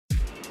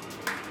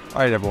All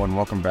right, everyone,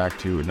 welcome back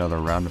to another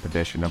roundup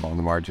edition of On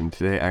the Margin.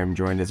 Today, I am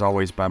joined, as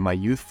always, by my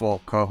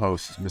youthful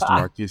co-host, Mr.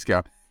 Mark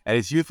Yusko. And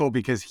it's youthful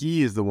because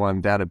he is the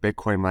one down at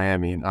Bitcoin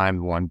Miami, and I'm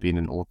the one being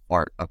an old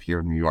fart up here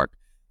in New York.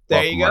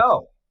 There Welcome, you Mark.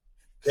 go.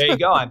 There you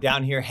go. I'm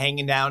down here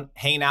hanging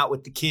out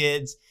with the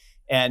kids,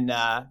 and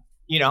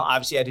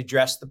obviously I had to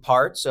dress the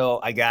part. So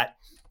I got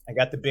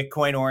the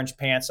Bitcoin orange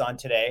pants on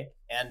today,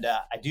 and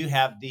I do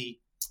have the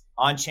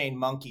on-chain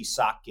monkey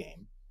sock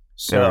game.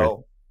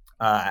 So,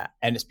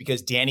 and it's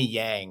because Danny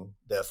Yang,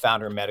 the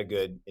founder of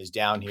MetaGood, is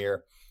down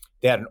here.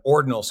 They had an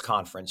ordinals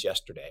conference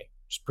yesterday,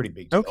 which is a pretty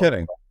big deal. No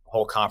kidding. A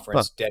whole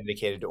conference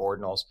dedicated to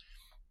ordinals,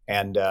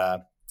 and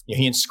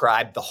he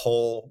inscribed the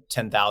whole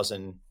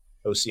 10,000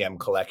 OCM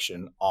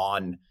collection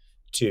on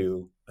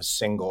to a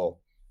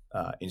single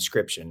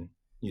inscription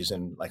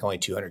using like only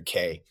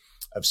 200K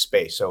of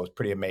space. So it was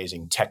pretty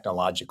amazing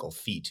technological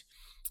feat.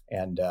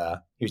 And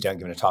he was down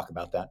giving a talk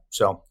about that.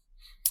 So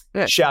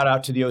shout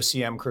out to the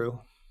OCM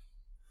crew.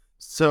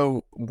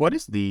 So what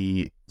is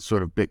the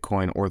sort of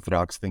Bitcoin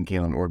orthodox thinking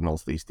on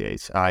ordinals these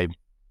days? Depends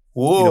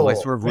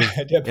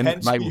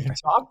who you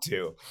talk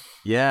to.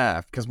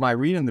 Yeah, because my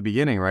read in the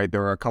beginning, right, there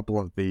were a couple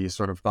of the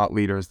sort of thought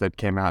leaders that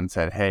came out and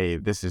said, hey,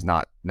 this is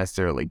not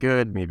necessarily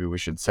good. Maybe we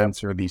should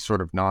censor these sort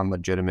of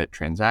non-legitimate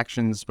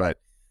transactions. But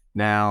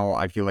now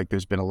I feel like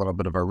there's been a little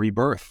bit of a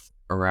rebirth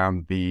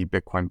around the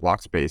Bitcoin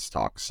block space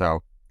talk.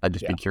 So I'd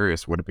just be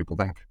curious, what do people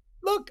think?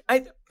 Look,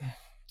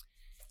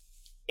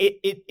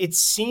 it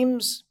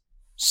seems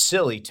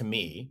silly to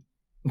me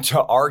to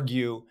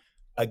argue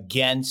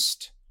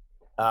against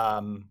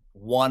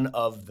one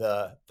of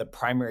the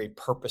primary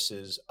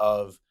purposes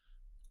of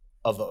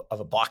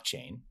a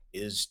blockchain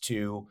is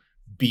to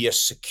be a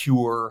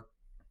secure,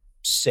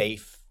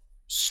 safe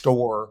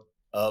store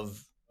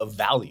of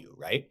value,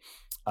 right?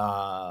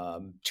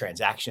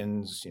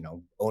 Transactions,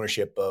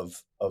 ownership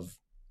of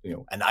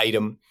an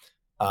item.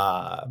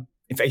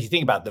 In fact, you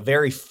think about it, the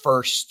very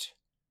first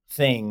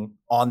thing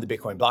on the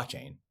Bitcoin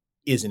blockchain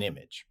is an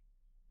image.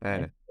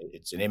 Right?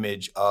 It's an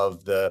image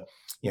of the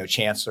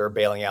chancellor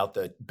bailing out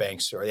the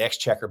banks, or the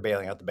exchequer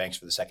bailing out the banks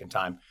for the second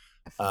time.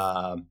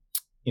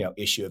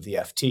 Issue of the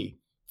FT,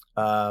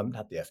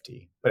 not the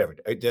FT, whatever,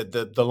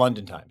 the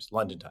London Times.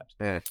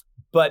 Yeah.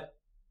 But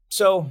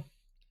so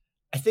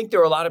I think there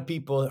are a lot of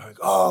people that are like,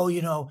 oh,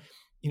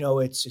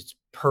 it's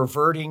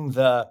perverting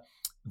the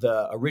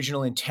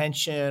original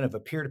intention of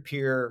a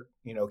peer-to-peer,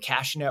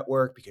 cash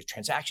network because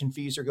transaction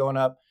fees are going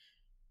up.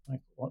 Like,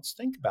 well, let's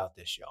think about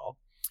this, y'all.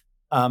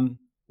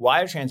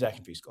 Why are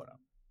transaction fees going up?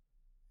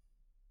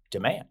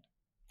 Demand.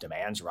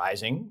 Demand's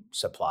rising,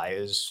 supply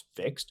is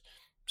fixed,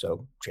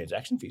 so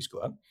transaction fees go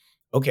up.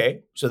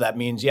 Okay, so that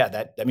means,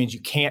 that means you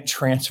can't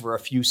transfer a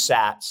few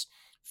sats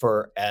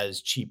for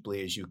as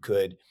cheaply as you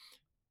could.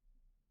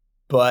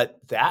 But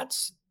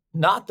that's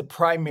not the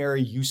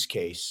primary use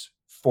case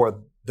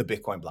for the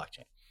Bitcoin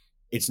blockchain.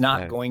 It's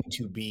not going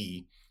to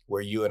be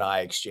where you and I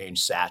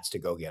exchange sats to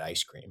go get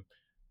ice cream.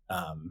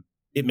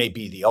 It may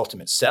be the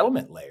ultimate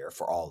settlement layer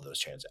for all of those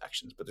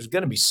transactions, but there's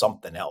going to be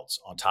something else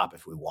on top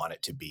if we want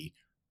it to be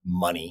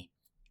money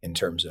in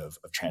terms of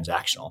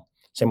transactional.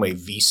 Same way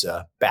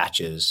Visa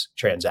batches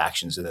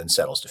transactions and then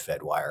settles to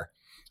Fedwire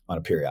on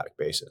a periodic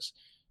basis.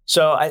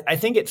 So I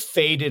think it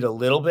faded a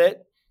little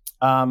bit.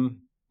 But,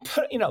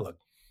 look,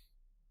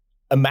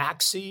 a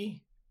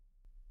maxi,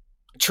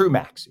 true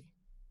maxi,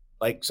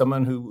 like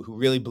someone who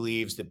really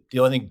believes that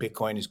the only thing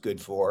Bitcoin is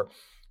good for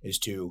is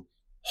to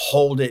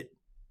hold it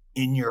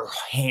in your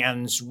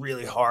hands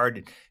really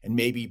hard and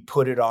maybe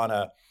put it on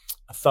a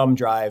thumb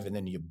drive and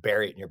then you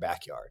bury it in your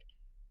backyard.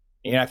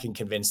 You're not going to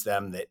convince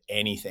them that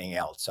anything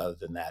else other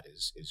than that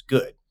is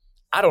good.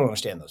 I don't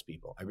understand those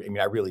people. I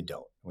really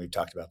don't. We've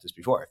talked about this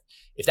before.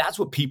 If that's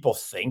what people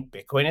think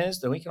Bitcoin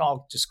is, then we can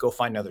all just go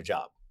find another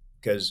job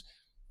because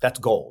that's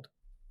gold.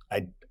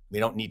 We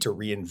don't need to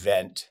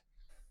reinvent,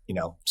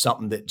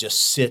 something that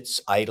just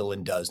sits idle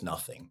and does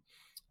nothing.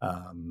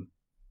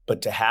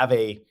 But to have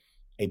a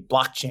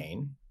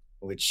blockchain,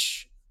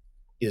 which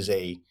is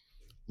a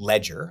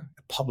ledger,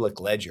 a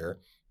public ledger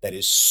that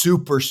is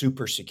super,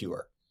 super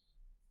secure,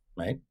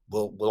 right?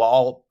 We'll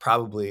all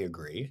probably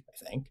agree,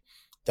 I think,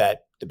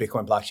 that the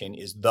Bitcoin blockchain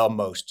is the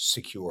most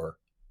secure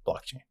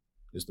blockchain,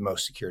 is the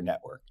most secure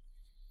network.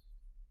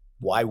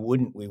 Why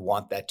wouldn't we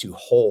want that to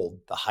hold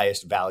the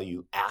highest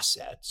value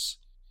assets,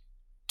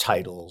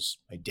 titles,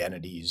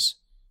 identities?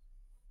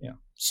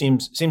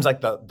 Seems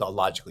like the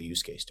logical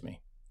use case to me.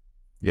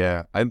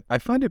 Yeah, I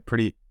find it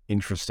pretty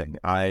interesting.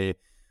 I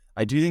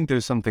do think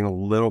there's something a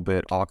little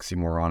bit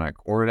oxymoronic,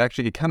 or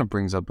it kind of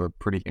brings up a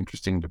pretty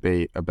interesting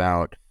debate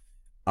about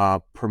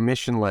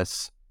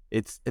permissionless.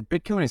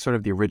 Bitcoin is sort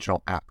of the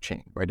original app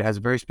chain, right? It has a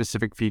very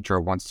specific feature.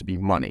 It wants to be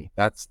money.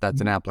 That's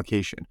an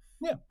application.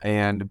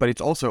 Yeah. But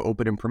it's also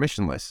open and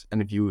permissionless.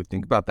 And if you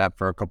think about that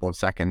for a couple of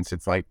seconds,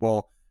 it's like,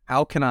 well,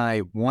 how can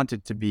I want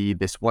it to be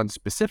this one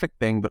specific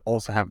thing, but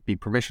also have it be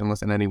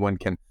permissionless and anyone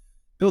can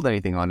build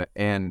anything on it?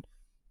 And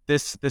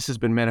this has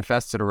been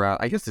manifested around,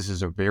 I guess this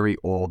is a very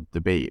old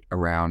debate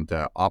around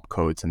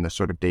opcodes and the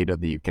sort of data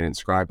that you can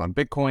inscribe on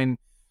Bitcoin.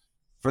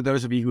 for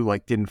those of you who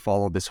like didn't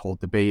follow this whole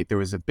debate, there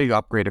was a big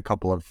upgrade a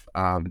couple of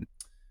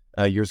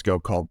years ago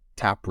called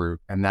Taproot,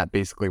 and that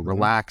basically Mhm.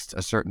 relaxed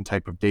a certain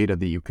type of data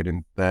that you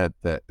could that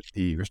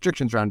the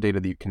restrictions around data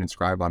that you can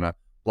inscribe on a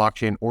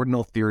blockchain.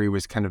 Ordinal theory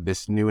was kind of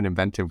this new and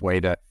inventive way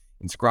to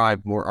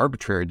inscribe more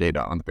arbitrary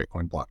data on the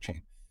Bitcoin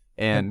blockchain.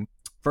 Yeah. And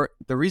for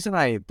the reason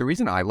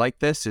I like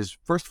this is,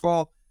 first of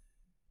all,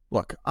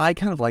 look, I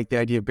kind of like the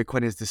idea of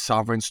Bitcoin as the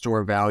sovereign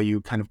store of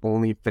value, kind of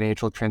only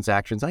financial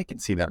transactions. I can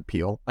see that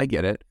appeal. I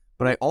get it.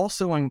 But I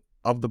also am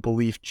of the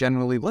belief,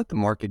 generally, let the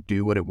market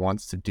do what it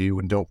wants to do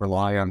and don't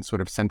rely on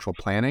sort of central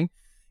planning.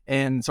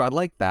 And so I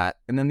like that.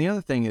 And then the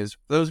other thing is, for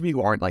those of you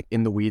who aren't like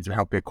in the weeds of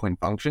how Bitcoin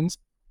functions,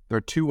 there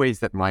are two ways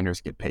that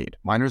miners get paid.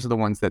 Miners are the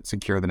ones that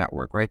secure the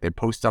network, right? They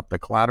post up the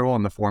collateral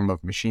in the form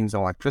of machines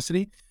and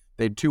electricity.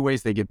 They have two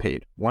ways they get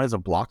paid. One is a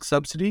block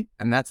subsidy,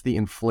 and that's the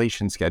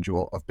inflation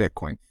schedule of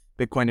Bitcoin.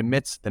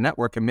 The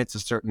network emits a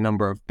certain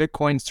number of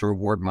Bitcoins to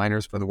reward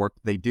miners for the work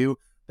they do.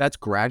 That's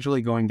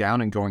gradually going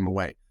down and going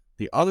away.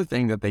 The other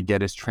thing that they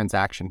get is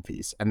transaction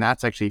fees, and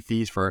that's actually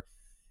fees for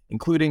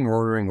including or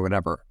ordering or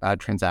whatever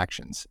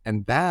transactions.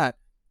 And that,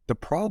 the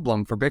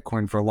problem for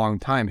Bitcoin for a long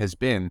time has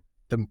been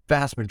the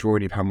vast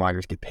majority of how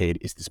miners get paid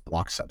is this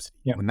block subsidy.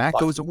 Yeah. When that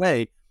goes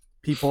away,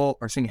 people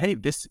are saying, hey,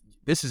 this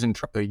is in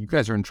trouble. You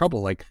guys are in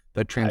trouble. Like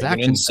the How are you going to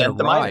transactions there incent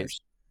the rise.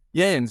 miners?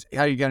 Yeah, and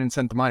how you got to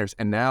incent the miners.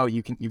 And now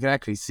you can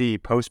actually see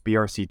post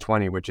BRC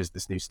 20, which is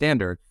this new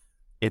standard.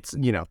 It's,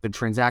 the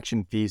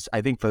transaction fees,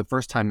 I think for the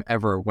first time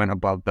ever, went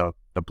above the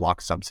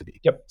block subsidy.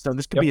 Yep. So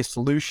this could Yep. be a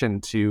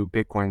solution to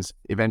Bitcoin's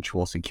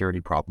eventual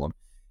security problem.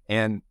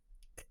 And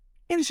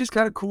it's just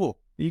kind of cool.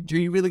 Are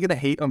you really going to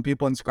hate on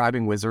people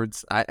inscribing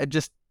wizards? I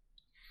just,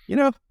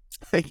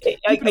 like, keep an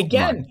open mind.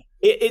 Again,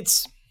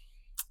 it's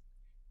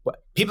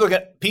what people are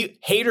going.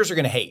 Haters are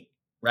going to hate,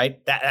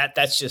 right?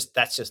 That's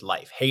just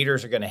life.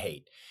 Haters are going to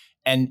hate,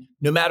 and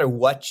no matter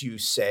what you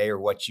say or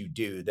what you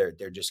do,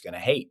 they're just going to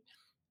hate,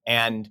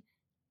 and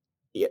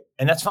yeah,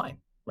 and that's fine,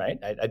 right?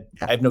 Yeah.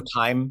 I have no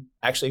time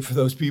actually for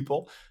those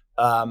people.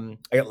 I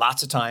got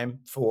lots of time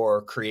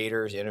for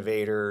creators,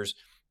 innovators,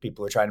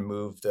 people who are trying to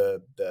move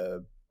the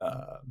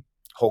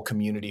whole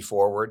community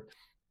forward,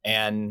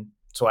 and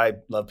so I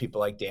love people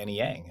like Danny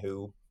Yang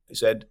who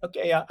said,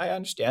 "Okay, yeah, I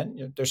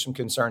understand. There's some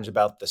concerns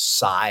about the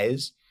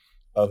size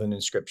of an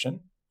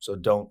inscription, so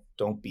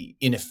don't be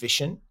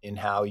inefficient in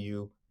how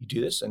you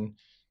do this." And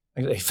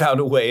they found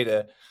a way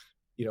to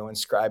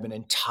inscribe an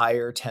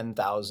entire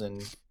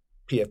 10,000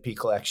 PFP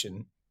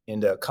collection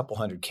into a couple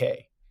hundred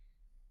K.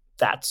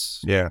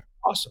 That's Yeah.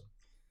 awesome.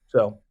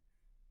 So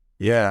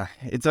Yeah,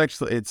 it's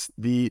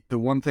the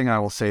one thing I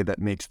will say that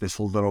makes this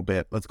a little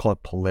bit, let's call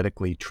it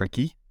politically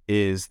tricky,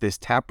 is this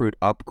Taproot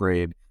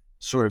upgrade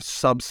sort of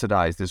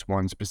subsidized this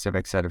one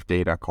specific set of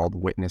data called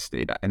witness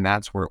data, and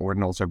that's where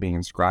ordinals are being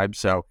inscribed.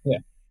 So yeah,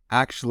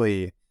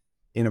 actually,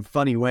 in a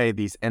funny way,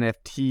 these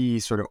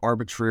NFT sort of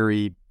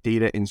arbitrary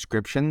data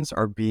inscriptions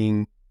are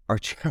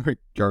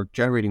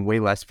generating way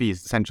less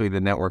fees. Essentially,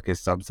 the network is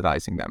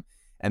subsidizing them,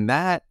 and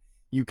that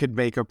you could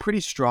make a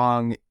pretty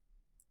strong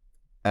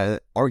yeah,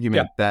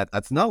 argument that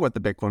that's not what the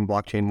Bitcoin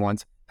blockchain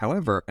wants.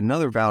 However,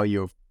 another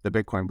value of the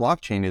Bitcoin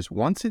blockchain is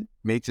once it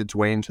makes its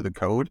way into the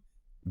code,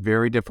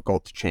 very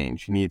difficult to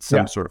change. You need some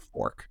yeah. sort of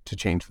fork to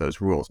change those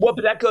rules. Well,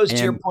 but that goes to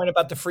your And point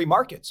about the free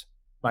markets,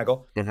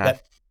 Michael. uh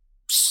That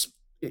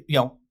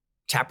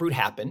Taproot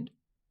happened.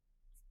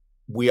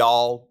 We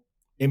all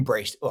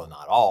embraced. Well,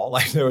 not all.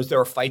 Like there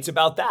were fights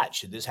about that.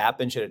 Should this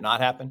happen? Should it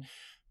not happen?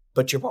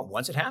 But your point,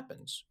 once it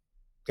happens,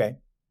 okay,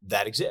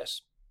 that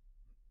exists.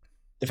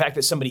 The fact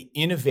that somebody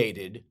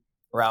innovated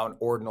around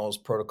Ordinal's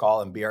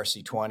protocol and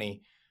BRC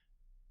 20,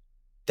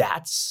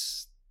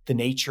 that's the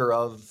nature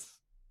of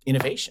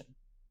innovation.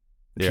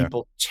 yeah,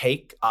 People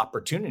take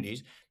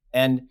opportunities.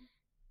 And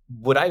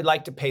would I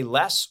like to pay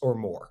less or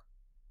more,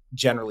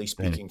 generally yeah,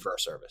 speaking, for a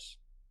service?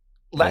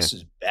 yeah, Less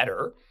is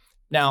better.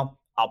 Now,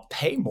 I'll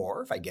pay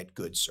more if I get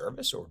good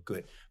service or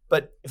good,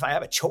 but if I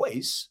have a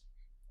choice,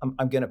 I'm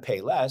going to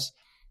pay less.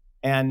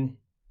 And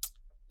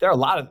there are a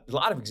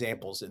lot of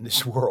examples in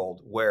this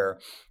world where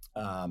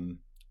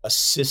a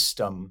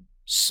system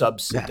yeah.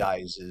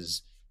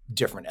 subsidizes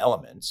different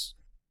elements,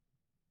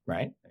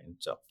 right? And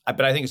so,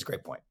 but I think it's a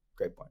great point.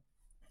 Great point.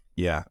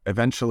 Yeah,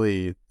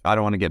 eventually, I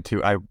don't want to get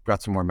too, I've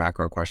got some more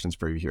macro questions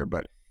for you here,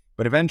 but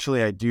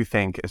eventually I do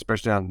think,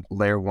 especially on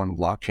layer one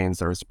blockchains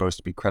that are supposed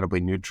to be credibly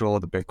neutral,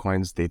 the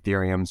Bitcoins, the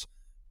Ethereums,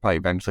 probably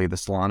eventually the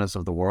Solanas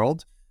of the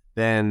world,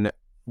 then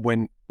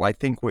I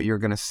think what you're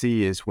going to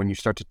see is when you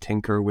start to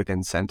tinker with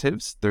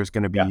incentives, there's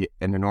going to Yeah. be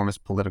an enormous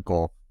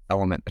political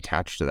element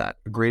attached to that.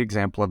 A great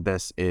example of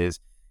this is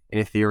in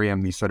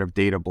Ethereum, these sort of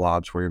data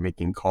blobs where you're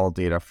making call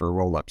data for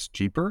rollups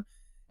cheaper.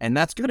 And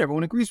that's good.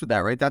 Everyone agrees with that,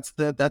 right? That's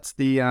the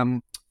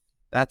on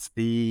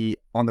the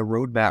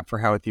roadmap for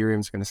how Ethereum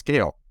is going to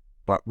scale.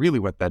 But really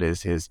what that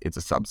is it's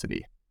a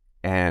subsidy.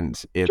 And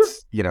Sure.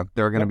 it's, there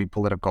are going to Yep. be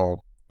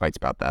political fights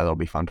about that. It'll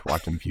be fun to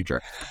watch in the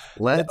future.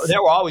 Let's,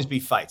 There will always be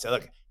fights.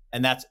 Look,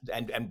 and that's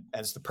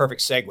the perfect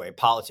segue.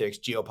 Politics,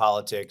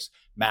 geopolitics,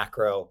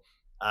 macro.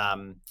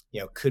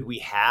 Could we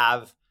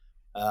have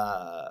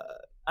uh,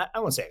 I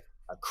won't say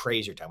a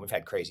crazier time. We've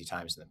had crazy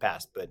times in the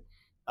past, but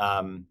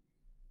um,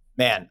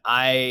 man,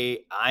 I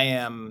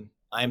am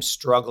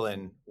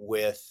struggling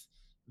with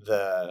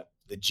the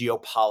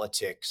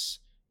geopolitics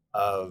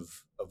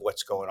of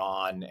what's going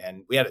on.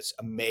 And we had this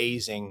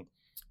amazing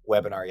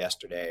webinar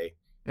yesterday.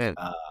 And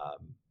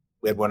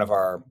We had one of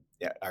our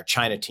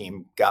China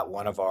team got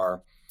one of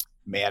our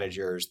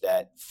managers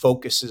that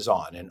focuses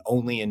on and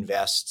only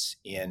invests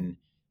in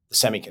the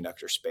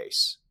semiconductor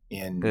space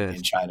in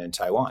it's China and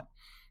Taiwan.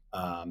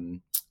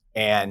 Um,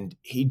 and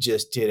he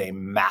just did a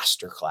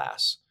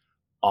masterclass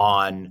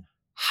on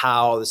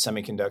how the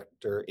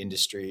semiconductor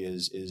industry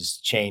is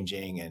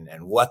changing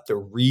and what the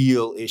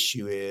real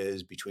issue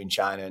is between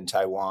China and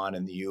Taiwan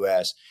and the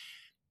US.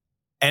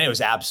 And it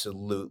was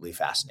absolutely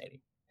fascinating.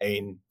 I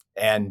mean,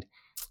 and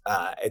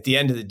at the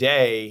end of the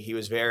day, he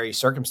was very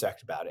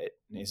circumspect about it.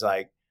 And he's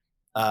like,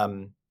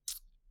 um,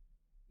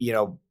 you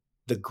know,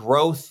 the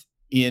growth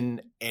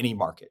in any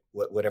market,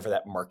 whatever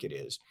that market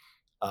is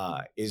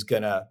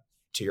gonna,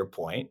 to your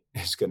point,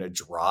 is gonna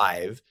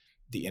drive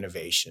the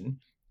innovation.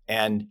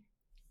 And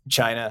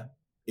China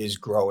is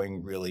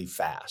growing really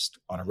fast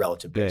on a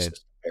relative it. basis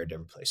compared to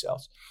every place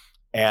else.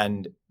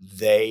 And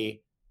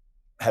they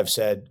have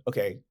said,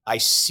 okay, I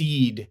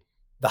cede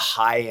the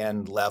high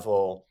end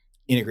level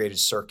integrated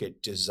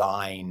circuit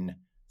design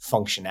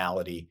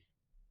functionality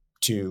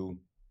to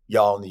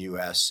y'all in the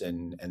US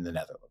and the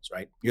Netherlands,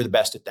 right? You're the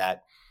best at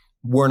that.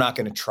 We're not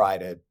going to try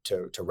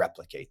to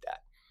replicate that.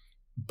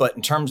 But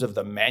in terms of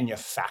the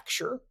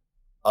manufacture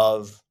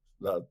of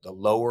the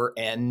lower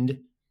end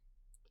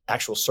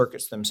actual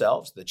circuits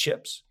themselves, the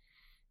chips,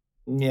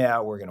 yeah,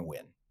 we're going to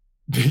win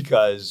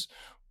because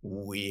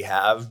we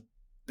have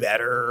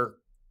better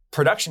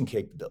production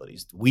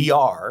capabilities. We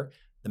are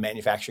the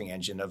manufacturing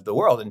engine of the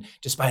world. And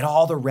despite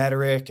all the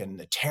rhetoric and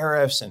the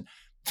tariffs and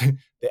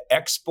the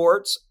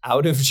exports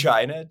out of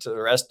China to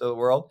the rest of the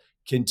world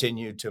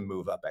continue to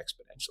move up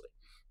exponentially.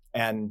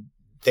 And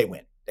they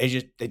win. They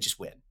just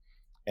win.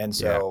 And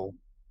Yeah. so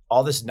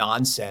all this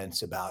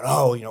nonsense about,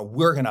 oh,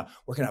 we're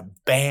gonna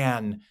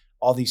ban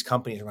all these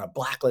companies, we're gonna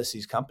blacklist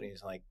these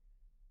companies, like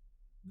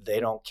they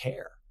don't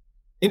care.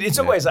 In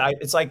some Yeah. ways,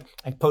 it's like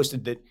I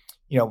posted that,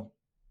 you know,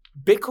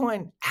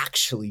 Bitcoin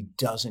actually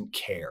doesn't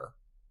care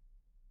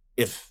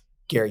if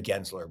Gary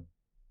Gensler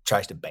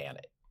tries to ban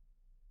it.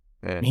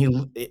 Yeah.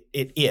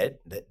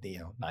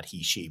 Not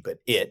he, she, but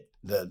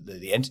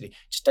the entity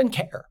just doesn't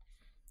care.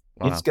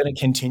 It's Wow. going to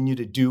continue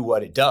to do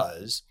what it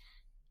does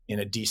in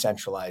a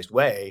decentralized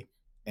way.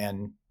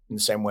 And in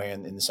the same way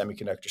in the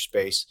semiconductor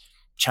space,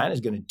 China's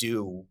going to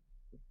do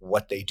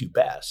what they do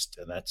best,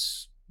 and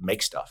that's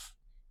make stuff.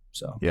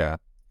 So, Yeah.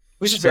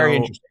 which is very So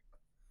interesting.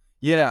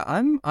 yeah,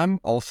 I'm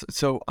also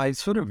so I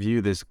sort of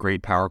view this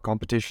great power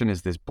competition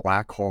as this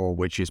black hole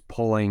which is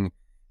pulling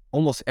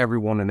almost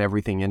everyone and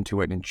everything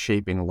into it and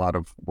shaping a lot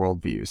of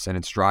worldviews. And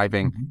it's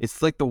driving Mhm.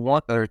 it's like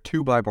there are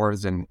two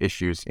bipartisan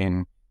issues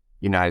in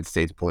United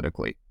States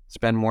politically.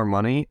 Spend more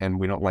money and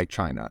we don't like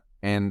China.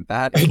 And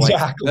that is like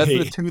that's the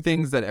Exactly. two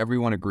things that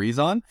everyone agrees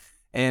on.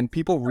 And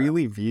people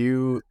really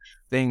view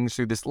things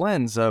through this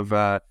lens of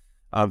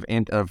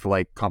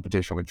like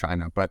competition with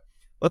China. But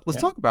let's Yeah.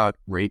 talk about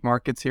rate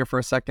markets here for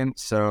a second.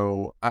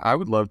 So I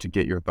would love to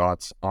get your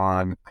thoughts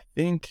on, I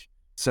think,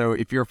 so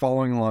if you're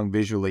following along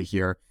visually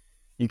here,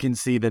 you can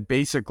see that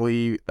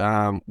basically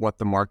what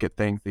the market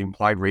thinks, the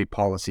implied rate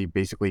policy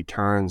basically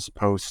turns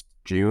post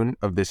June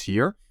of this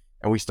year,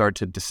 and we start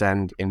to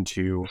descend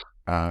into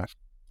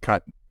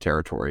cut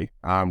territory,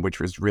 which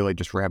was really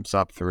just ramps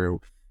up through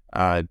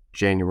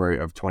January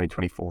of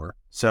 2024.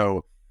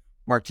 So,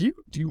 Mark, do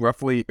you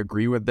roughly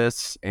agree with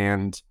this?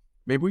 And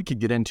maybe we could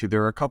get into,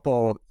 there are a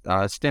couple,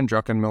 Stan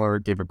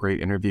Druckenmiller gave a great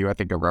interview. I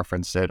think I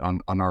referenced it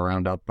on our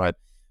roundup, but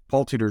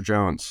Paul Tudor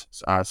Jones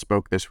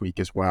spoke this week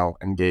as well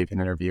and gave an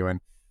interview. And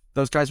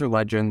those guys are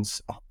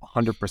legends,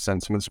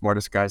 100%, some of the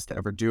smartest guys to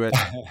ever do it.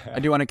 I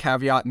do want to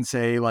caveat and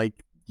say,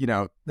 like,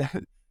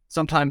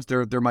 sometimes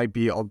there might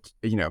be,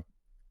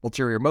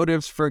 ulterior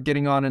motives for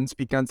getting on and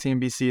speak on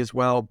CNBC as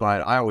well,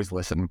 but I always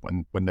listen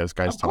when those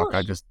guys Of talk. I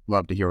course. just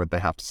love to hear what they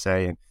have to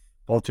say. And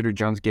Paul Tudor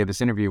Jones gave this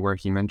interview where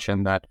he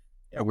mentioned that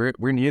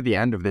we're near the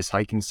end of this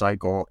hiking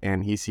cycle,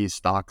 and he sees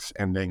stocks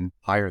ending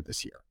higher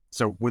this year.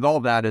 So with all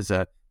that as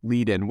a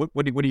lead in,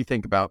 what do you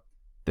think about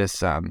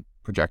this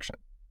projection?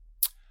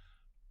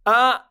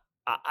 Uh,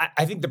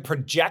 I think the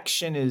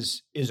projection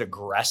is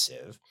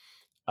aggressive,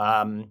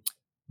 um,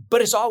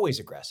 but it's always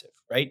aggressive,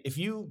 right? If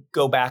you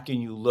go back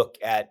and you look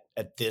at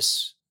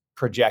this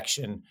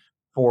projection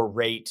for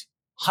rate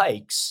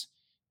hikes,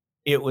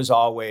 it was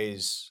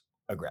always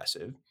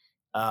aggressive.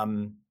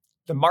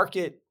 The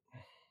market,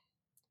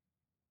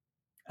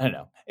 I don't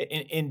know,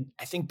 and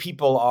I think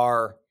people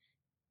are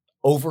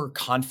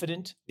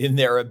overconfident in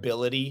their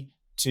ability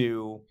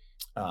to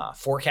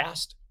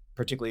forecast,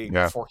 particularly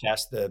Yeah,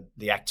 forecast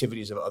the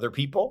activities of other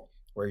people,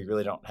 where you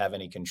really don't have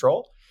any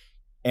control.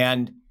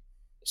 And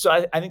so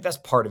I think that's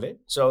part of it.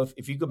 So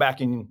if you go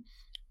back and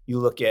you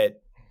look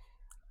at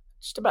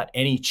just about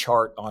any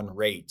chart on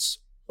rates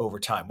over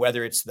time,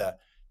 whether it's the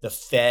the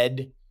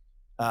Fed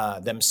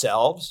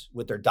themselves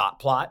with their dot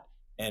plot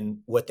and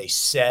what they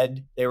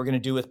said they were going to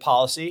do with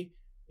policy,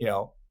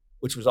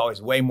 which was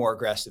always way more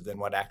aggressive than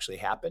what actually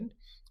happened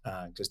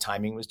because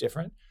timing was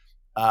different,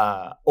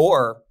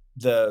 or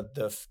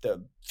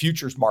the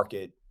futures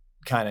market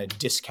kind of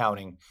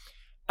discounting.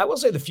 I will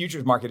say the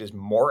futures market is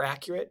more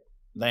accurate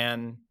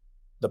than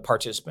the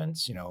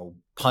participants.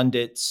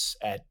 Pundits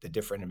at the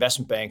different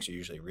investment banks are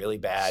usually really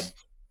bad.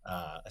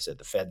 I said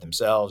the Fed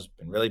themselves have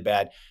been really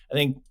bad. I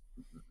think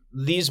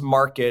these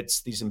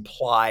markets, these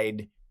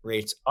implied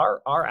rates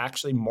are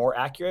actually more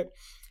accurate.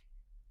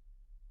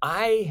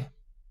 I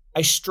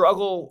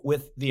struggle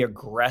with the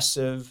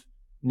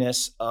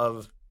aggressiveness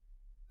of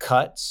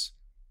cuts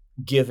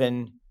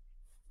given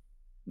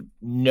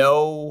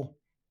no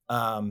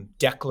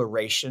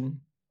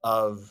declaration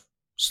of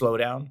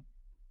slowdown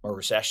or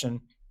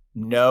recession,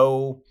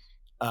 no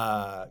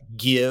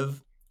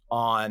give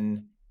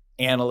on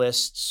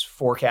analysts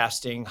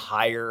forecasting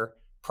higher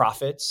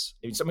profits.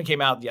 I mean, someone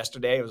came out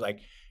yesterday, it was like,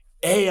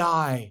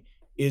 AI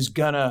is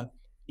gonna,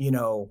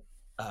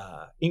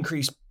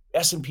 increase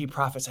S&P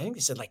profits. I think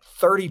they said like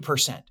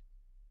 30%.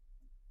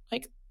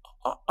 Like,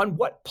 on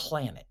what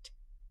planet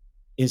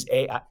is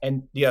AI?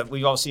 And yeah,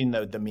 we've all seen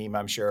the meme,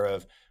 I'm sure,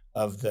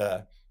 of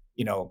the,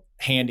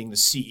 handing the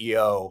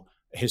CEO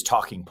his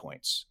talking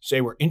points.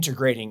 Say, we're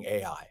integrating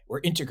AI. We're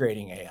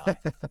integrating AI.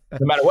 No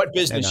matter what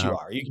business you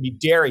are, you can be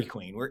Dairy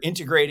Queen. We're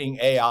integrating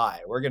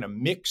AI. We're going to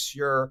mix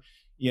your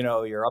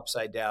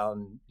upside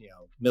down,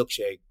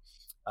 milkshake.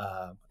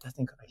 I can't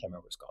remember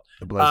what it's called.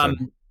 The Blizzard.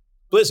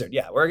 Blizzard.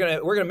 Yeah, we're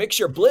gonna mix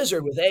your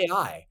Blizzard with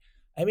AI.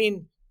 I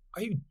mean,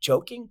 are you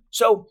joking?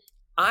 So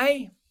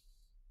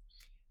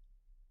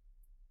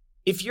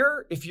if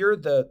you're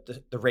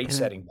the rate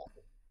setting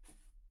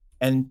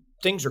and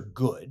things are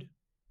good,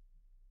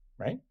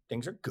 right?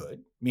 Things are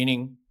good,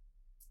 meaning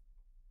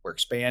we're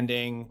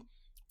expanding,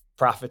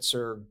 profits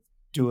are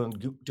doing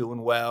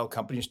well,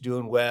 companies are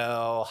doing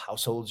well,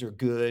 households are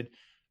good.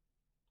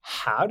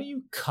 How do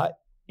you cut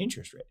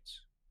interest rates?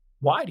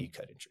 Why do you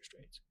cut interest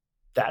rates?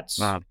 That's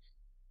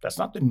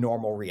not the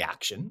normal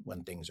reaction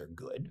when things are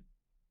good.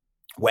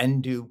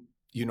 When do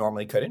you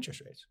normally cut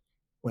interest rates?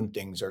 When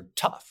things are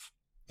tough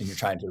and you're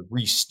trying to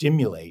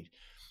re-stimulate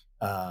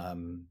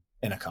an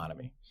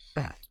economy.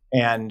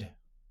 And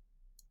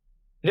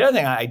the other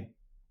thing I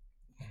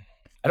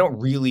don't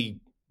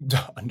really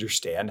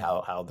understand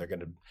how they're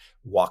going to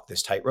walk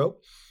this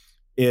tightrope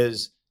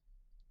is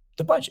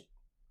the budget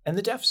and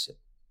the deficit.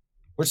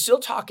 We're still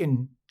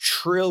talking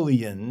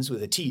trillions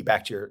with a T,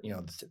 back to your,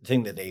 the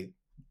thing that they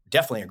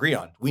definitely agree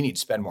on. We need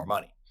to spend more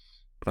money.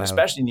 We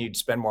especially need to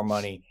spend more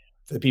money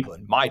for the people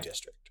in my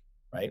district,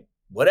 right?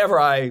 Whatever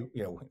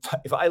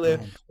if I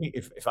live,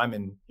 if I'm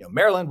in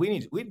Maryland, we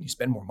need to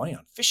spend more money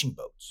on fishing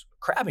boats,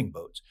 crabbing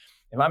boats.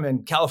 If I'm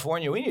in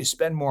California, we need to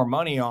spend more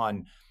money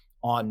on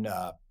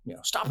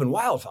stopping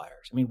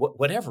wildfires. I mean,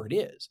 whatever it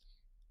is,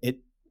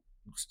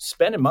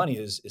 spending money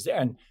is there,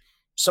 and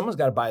someone's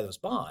got to buy those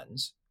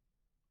bonds.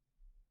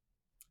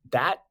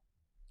 That,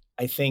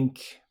 I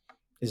think,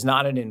 is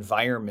not an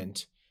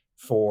environment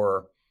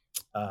for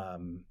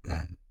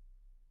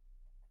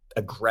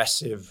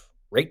aggressive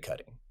rate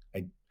cutting.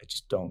 I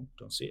just don't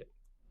see it.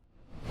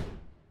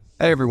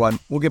 Hey everyone,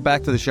 we'll get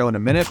back to the show in a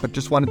minute, but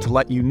just wanted to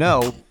let you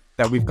know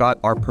that we've got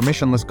our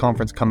permissionless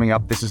conference coming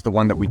up. This is the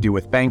one that we do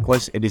with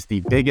Bankless. It is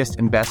the biggest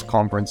and best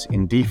conference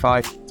in DeFi.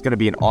 It's going to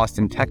be in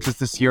Austin, Texas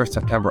this year,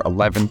 September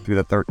 11th through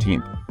the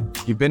 13th.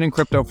 If you've been in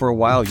crypto for a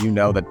while, you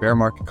know that bear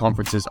market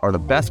conferences are the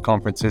best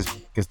conferences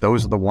because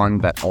those are the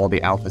ones that all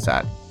the alpha's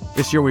at.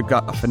 This year, we've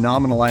got a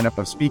phenomenal lineup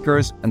of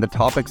speakers, and the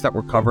topics that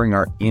we're covering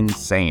are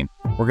insane.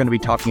 We're going to be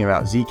talking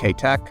about ZK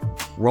Tech,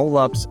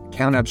 rollups,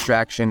 account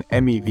abstraction,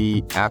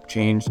 MEV, app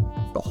change,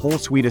 the whole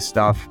suite of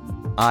stuff.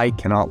 I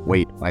cannot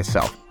wait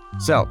myself.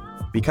 So,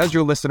 because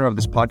you're a listener of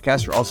this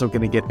podcast, you're also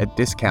going to get a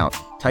discount.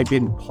 Type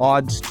in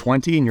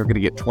PODS20 and you're going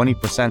to get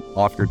 20%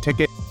 off your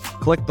ticket.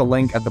 Click the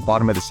link at the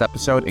bottom of this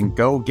episode and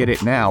go get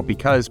it now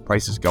because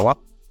prices go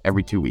up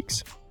every 2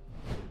 weeks.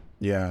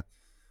 Yeah.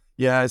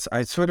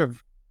 I'm sort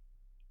of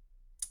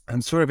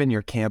in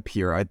your camp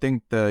here. I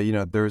think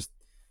there's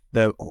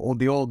the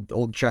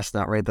old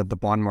chestnut, right? That the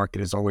bond market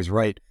is always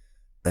right.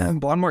 The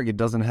bond market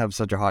doesn't have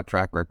such a hot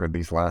track record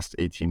these last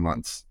 18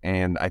 months.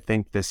 And I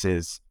think this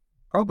is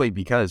probably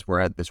because we're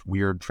at this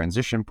weird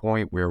transition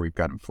point where we've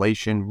got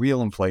inflation,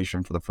 real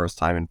inflation for the first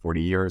time in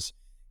 40 years.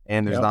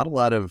 And there's not a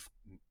lot of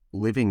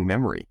living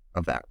memory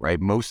of that, right?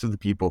 Most of the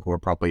people who are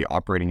probably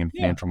operating in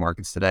financial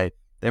markets today,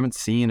 they haven't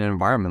seen an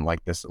environment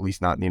like this, at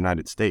least not in the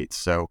United States.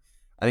 So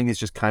I think it's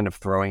just kind of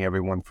throwing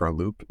everyone for a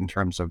loop in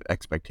terms of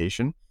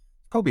expectation.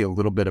 Probably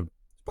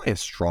a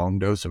strong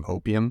dose of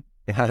opium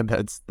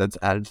that's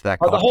added to that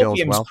cocktail as well.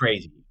 The opium's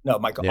crazy. No,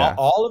 Michael,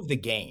 all of the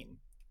gain,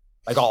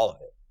 like all of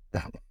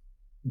it,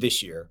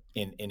 this year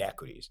in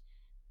equities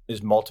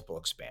is multiple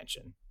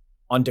expansion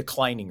on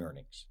declining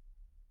earnings.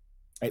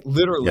 Right?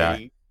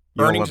 Literally,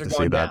 earnings are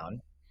going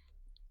down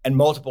and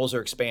multiples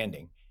are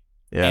expanding.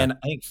 Yeah. And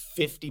I think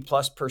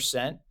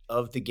 50+%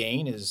 of the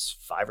gain is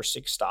 5 or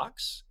 6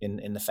 stocks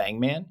in the Fang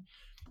Man.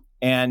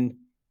 And,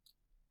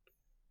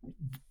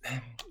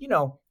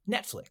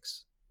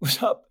 Netflix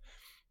was up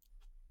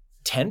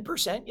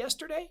 10%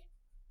 yesterday.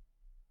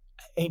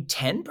 I mean,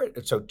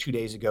 10%. So 2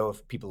 days ago,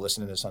 if people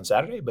listen to this on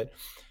Saturday, but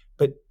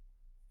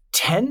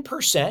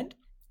 10%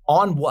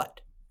 on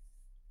what?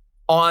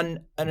 On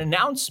an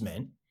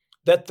announcement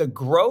that the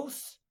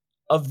growth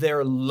of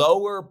their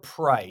lower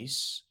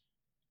price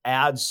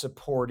ad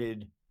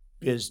supported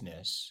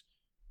business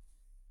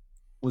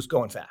was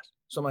going fast.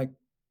 So I'm like,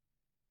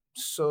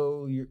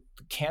 so the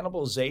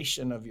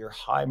cannibalization of your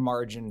high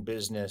margin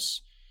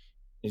business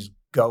is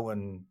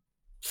going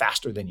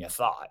faster than you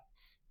thought.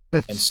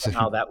 And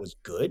somehow that was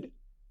good.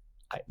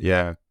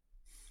 Yeah.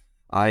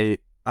 I,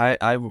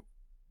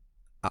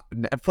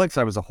 Netflix,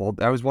 I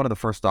was one of the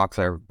first stocks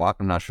I ever bought.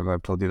 I'm not sure if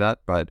I've told you that,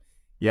 but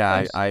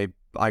yeah, Nice.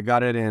 I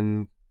got it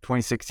in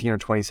 2016 or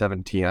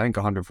 2017. I think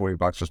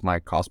 $140 was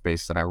my cost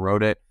base, and I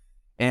wrote it.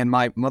 And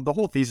the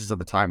whole thesis at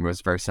the time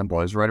was very simple.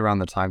 It was right around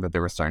the time that they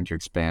were starting to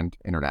expand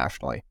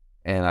internationally.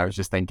 And I was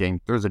just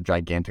thinking, there's a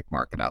gigantic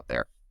market out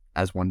there,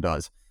 as one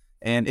does.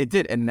 And it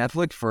did. And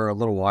Netflix, for a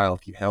little while,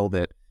 if you held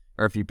it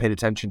or if you paid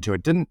attention to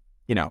it, didn't,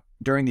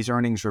 during these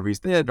earnings reviews,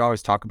 they'd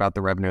always talk about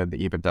the revenue and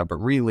the EBITDA, but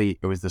really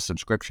it was the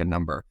subscription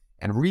number.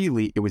 And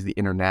really it was the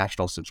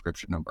international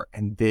subscription number.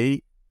 And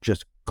they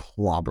just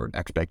clobbered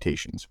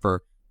expectations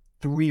for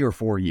 3 or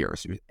 4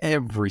 years. It was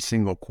every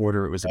single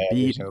quarter, it was a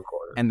beat,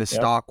 and the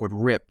stock would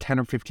rip 10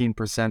 or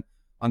 15%.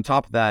 On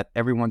top of that,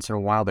 every once in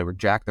a while, they would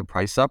jack the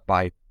price up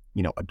by,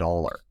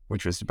 $1,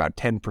 which was about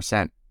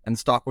 10%. And the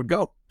stock would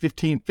go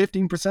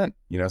 15%,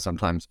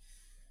 sometimes.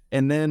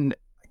 And then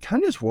I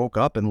kind of just woke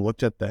up and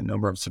looked at the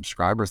number of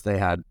subscribers they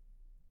had,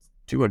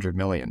 200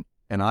 million.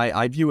 And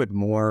I view it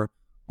more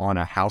on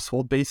a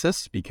household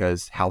basis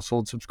because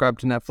households subscribe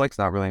to Netflix,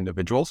 not really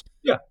individuals.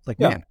 Yeah. It's like,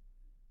 man,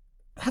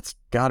 that's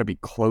got to be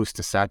close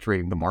to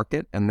saturating the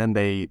market. And then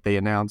they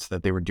announced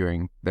that they were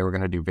going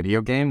to do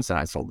video games, and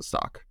I sold the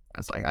stock. I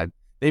was like,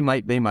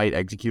 they might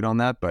execute on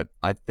that, but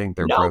I think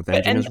their growth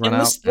engine has run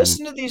out.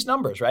 Listen to these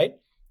numbers, right?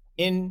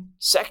 In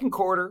second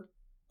quarter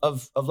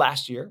of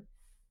last year,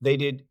 they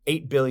did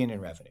 $8 billion in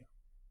revenue.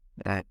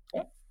 Okay.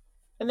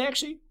 And they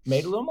actually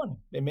made a little money.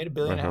 They made $1.5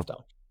 billion.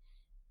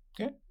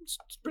 Okay, it's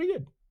pretty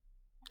good.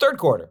 Third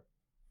quarter,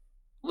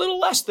 a little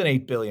less than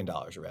 $8 billion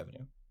of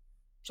revenue.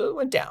 So it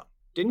went down.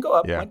 Didn't go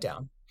up, went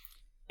down.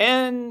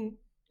 And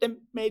they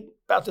made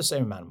about the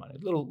same amount of money, a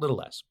little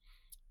less.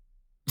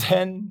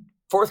 Then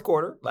fourth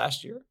quarter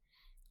last year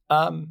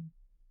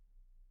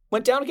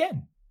went down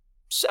again,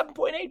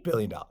 $7.8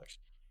 billion.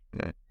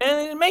 And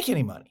they didn't make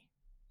any money.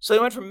 So they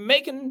went from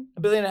making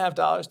 $1.5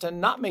 billion to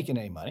not making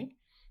any money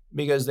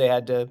because they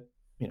had to,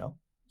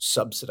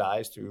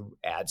 subsidize through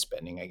ad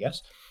spending, I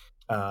guess.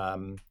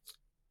 And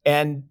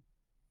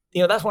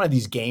that's one of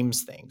these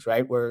games things,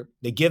 right? Where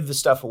they give the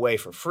stuff away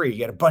for free. You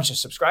get a bunch of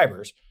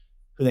subscribers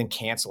who then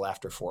cancel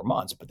after 4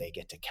 months, but they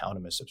get to count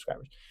them as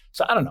subscribers.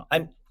 So I don't know.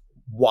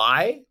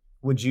 Why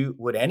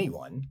would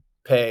anyone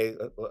pay?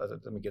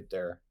 Let me get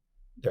their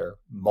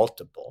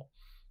multiple.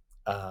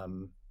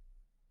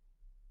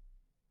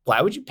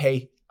 Why would you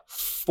pay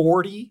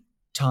 40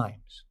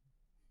 times,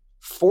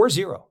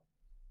 40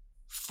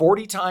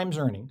 times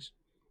earnings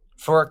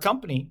for a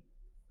company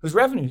whose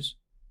revenues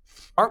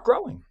aren't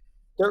growing?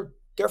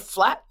 They're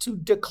flat to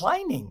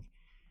declining.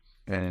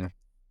 Yeah.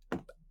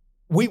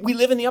 We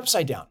live in the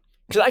upside down,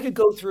 because I could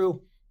go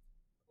through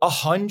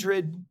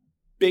 100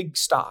 big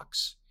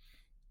stocks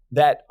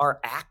that are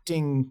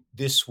acting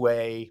this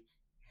way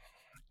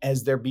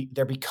as they're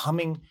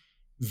becoming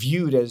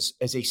viewed as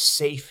a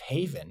safe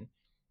haven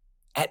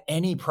at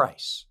any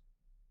price.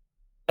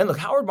 And look,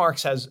 Howard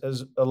Marks has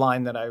a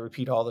line that I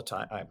repeat all the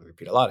time. I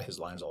repeat a lot of his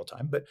lines all the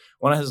time, but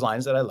one of his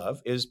lines that I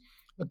love is,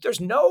 look,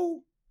 there's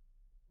no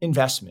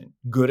investment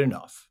good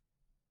enough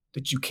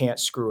that you can't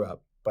screw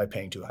up by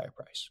paying too high a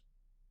price.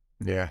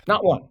 Yeah.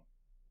 Not one,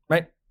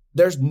 right?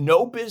 There's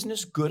no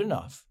business good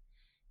enough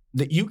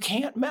that you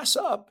can't mess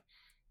up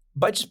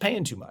by just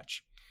paying too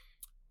much.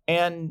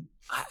 And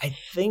I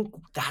think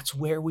that's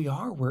where we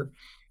are.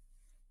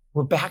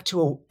 We're back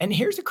to and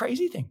here's the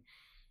crazy thing.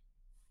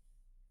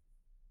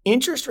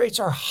 Interest rates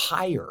are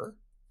higher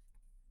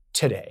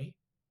today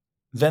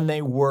than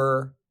they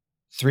were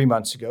 3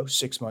 months ago,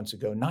 6 months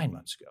ago, 9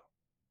 months ago.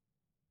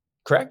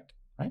 Correct?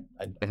 Right?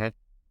 I'm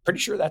pretty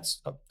sure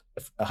that's a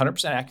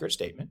 100% accurate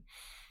statement.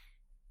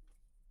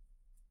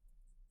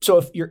 So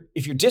if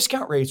your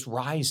discount rate's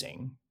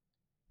rising,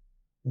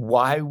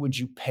 why would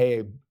you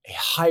pay a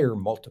higher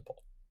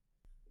multiple?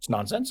 It's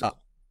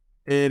nonsensical.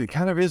 It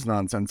kind of is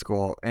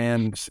nonsensical.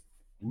 And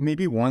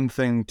maybe one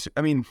thing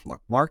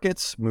look,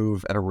 markets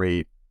move at a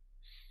rate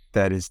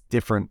that is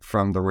different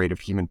from the rate of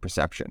human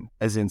perception.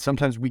 As in,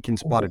 sometimes we can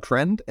spot a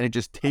trend and it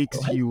just takes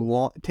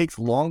it takes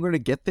longer to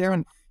get there,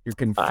 and you're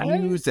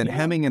confused and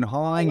hemming and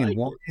hawing and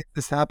why is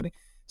this happening?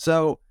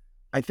 So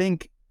I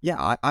think,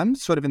 I'm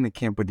sort of in the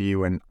camp with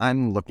you, and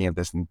I'm looking at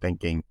this and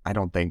thinking, I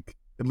don't think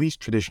at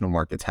least traditional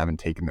markets haven't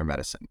taken their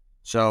medicine.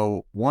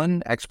 So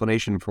one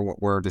explanation for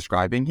what we're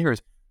describing here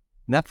is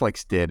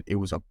Netflix did, it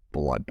was a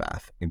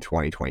bloodbath in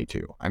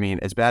 2022. I mean,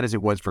 as bad as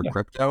it was for Yeah.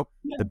 crypto,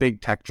 Yeah. the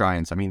big tech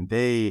giants, I mean,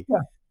 they,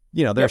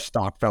 Yeah. their Yep.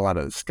 stock fell out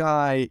of the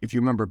sky. If you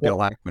remember, Yep. Bill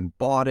Ackman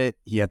bought it.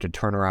 He had to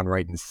turn around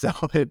right and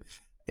sell it.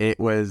 It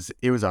was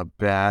a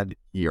bad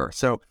year.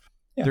 So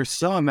Yeah. there's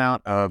some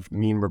amount of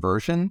mean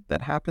reversion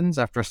that happens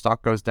after a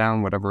stock goes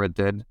down, whatever it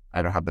did.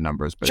 I don't have the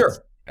numbers, but it's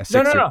Sure. a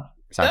No, no, 60%. no.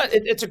 No,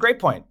 it's a great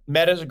point.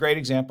 Meta is a great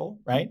example,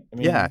 right?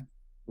 I Yeah, mean,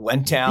 went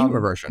mean down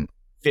reversion.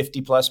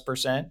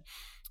 50+%.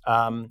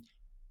 Um,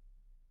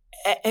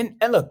 and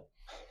look,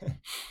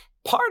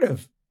 part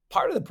of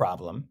the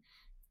problem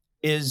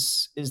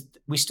is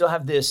we still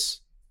have this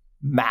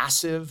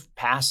massive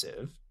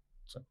passive,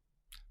 so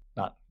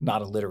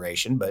not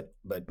alliteration, but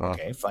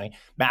okay, funny,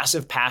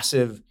 massive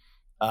passive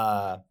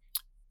uh,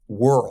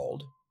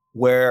 world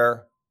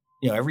where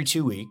every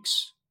 2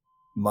 weeks,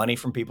 money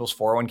from people's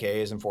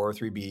 401ks and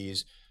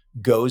 403bs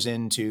goes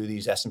into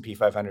these S&P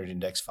 500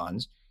 index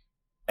funds,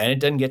 and it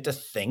doesn't get to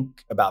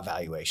think about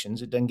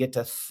valuations. It doesn't get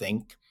to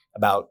think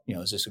about,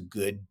 is this a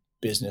good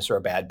business or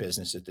a bad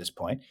business at this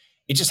point?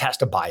 It just has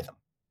to buy them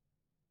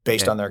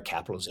based Yeah. on their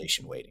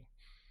capitalization weighting.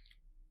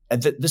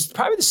 And this is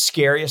probably the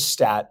scariest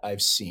stat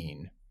I've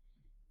seen,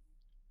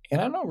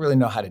 and I don't really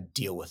know how to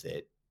deal with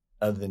it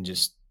other than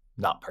just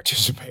not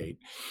participate,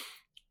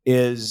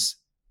 is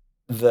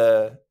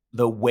the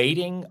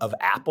weighting of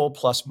Apple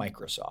plus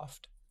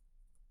Microsoft,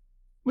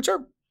 which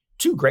are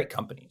two great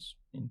companies.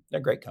 I mean, they're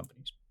great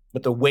companies.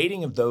 But the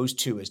weighting of those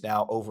two is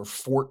now over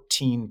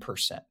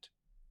 14%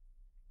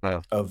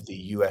 Wow. of the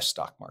US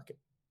stock market.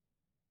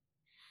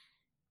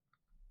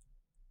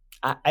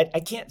 I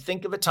can't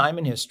think of a time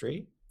in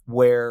history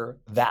where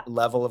that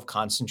level of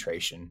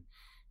concentration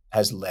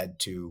has led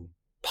to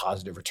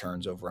positive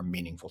returns over a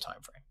meaningful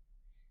time frame.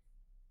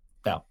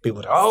 Now, people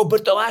would,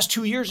 but the last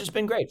 2 years has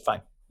been great.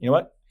 Fine. You know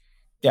what?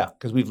 Yeah,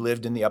 because we've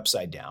lived in the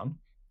upside down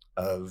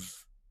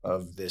of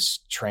this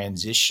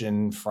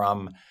transition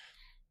from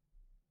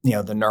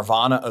the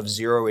nirvana of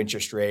zero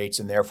interest rates,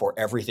 and therefore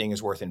everything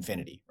is worth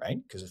infinity, right?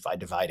 Because if I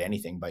divide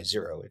anything by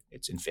zero,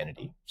 it's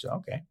infinity.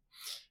 So okay.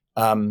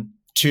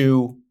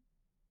 To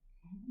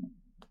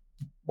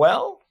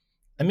well,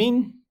 I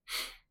mean,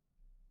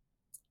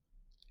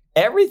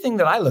 everything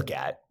that I look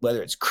at,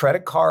 whether it's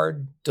credit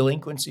card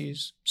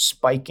delinquencies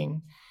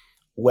spiking,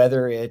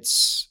 whether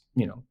it's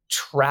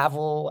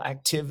travel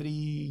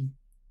activity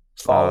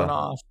falling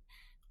off,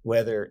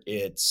 whether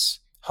it's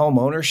home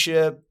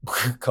ownership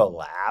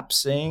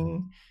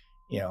collapsing,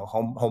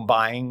 home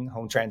buying,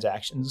 home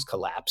transactions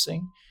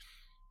collapsing,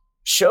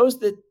 shows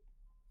that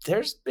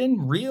there's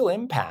been real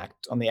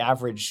impact on the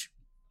average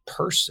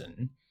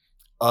person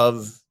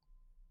of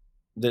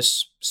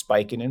this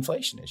spike in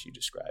inflation, as you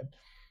described.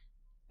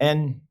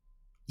 And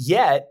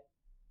yet,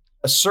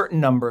 a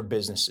certain number of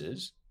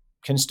businesses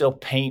can still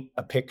paint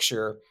a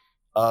picture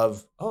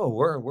of,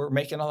 we're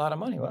making a lot of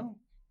money. Well,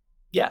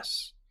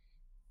 yes,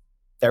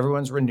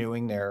 everyone's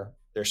renewing their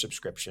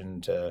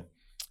subscription to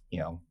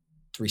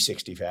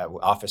 365,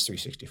 Office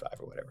 365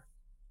 or whatever.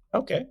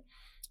 Okay.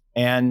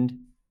 And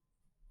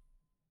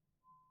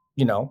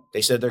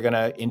they said they're going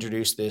to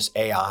introduce this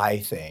AI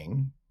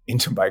thing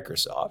into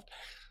Microsoft.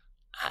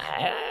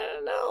 I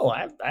don't know.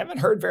 I haven't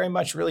heard very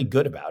much really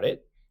good about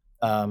it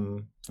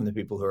from the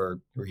people who are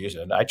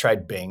using it. I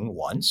tried Bing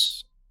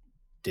once,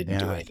 didn't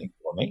do anything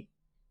for me.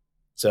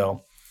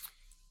 So,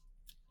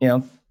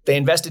 they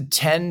invested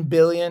 $10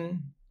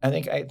 billion. I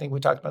think we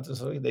talked about this.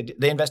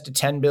 They invested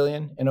 $10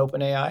 billion in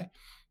OpenAI,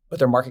 but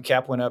their market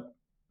cap went up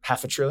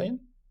 $500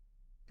 billion.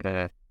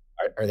 Are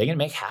they going to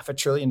make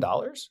 $500 billion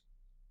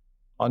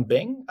on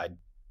Bing?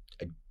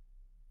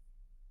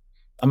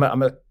 I'm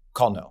gonna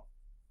call no.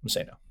 I'm gonna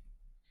say no.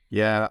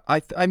 Yeah,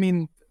 I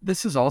mean,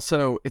 this is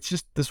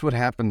what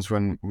happens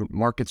when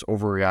markets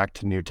overreact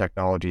to new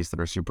technologies that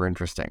are super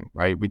interesting,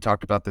 right? We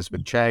talked about this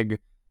with Chegg.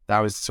 That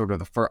was sort of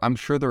the first. I'm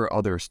sure there are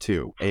others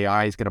too.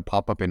 AI is going to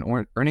pop up in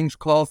earnings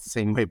calls the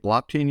same way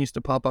blockchain used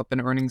to pop up in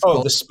earnings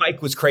calls. The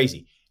spike was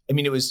crazy. I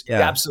mean, it was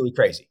Yeah. absolutely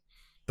crazy.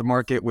 The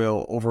market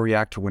will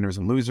overreact to winners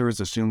and losers,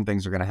 assume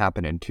things are going to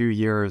happen in 2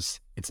 years.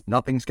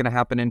 Nothing's going to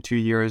happen in 2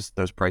 years.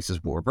 Those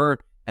prices will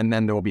revert, and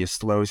then there will be a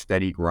slow,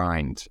 steady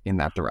grind in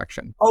that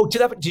direction. Oh,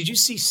 did you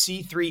see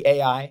C3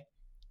 AI?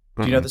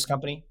 Do you know this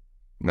company?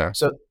 No.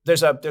 So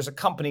there's a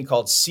company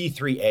called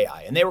C3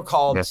 AI, and they were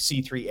called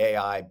C3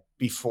 AI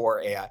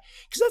before AI,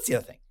 because that's the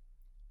other thing.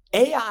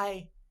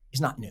 AI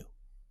is not new.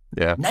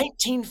 Yeah.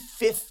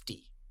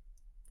 1950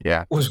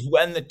 was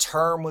when the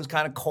term was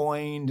kind of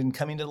coined and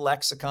coming to the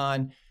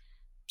lexicon.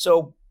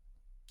 So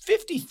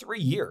 53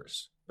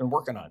 years been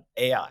working on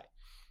AI.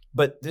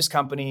 But this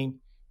company,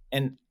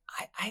 and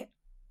I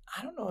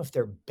don't know if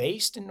they're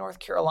based in North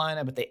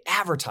Carolina, but they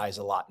advertise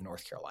a lot in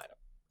North Carolina.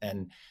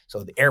 And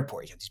so the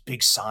airport, you have these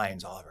big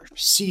signs all over,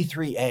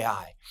 C3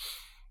 AI.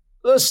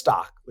 The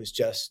stock was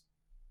just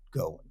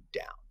going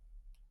down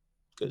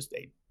because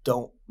they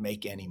don't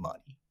make any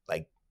money.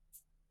 Like,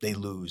 they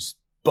lose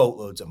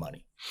boatloads of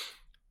money.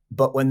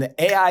 But when the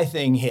AI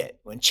thing hit,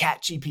 when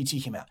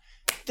ChatGPT came out,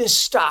 this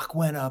stock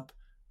went up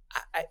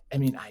I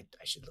mean, I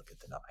should look at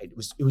the number. It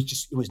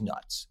was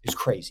nuts. It was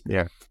crazy.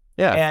 Yeah.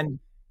 Yeah. And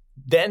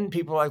then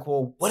people are like,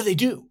 well, what do they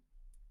do?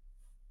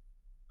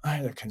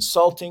 They're a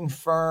consulting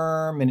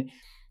firm. And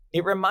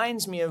it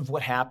reminds me of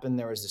what happened.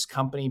 There was this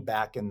company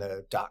back in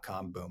the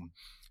dot-com boom.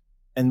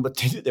 And what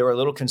they did, they were a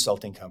little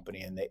consulting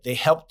company, and they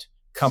helped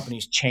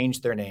companies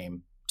change their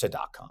name to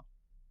 .com.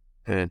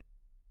 Good.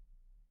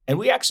 And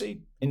we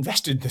actually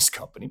invested in this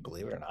company,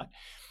 believe it or not.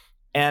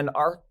 And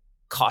our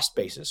cost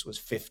basis was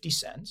 50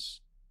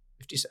 cents.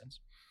 50 cents.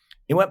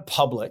 It went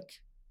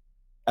public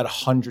at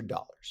 $100.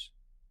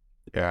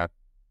 Yeah.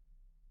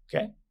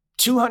 Okay.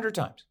 200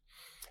 times.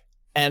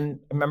 And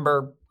I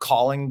remember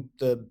calling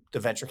the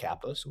venture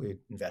capitalists we had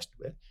invested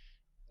with.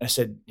 And I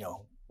said,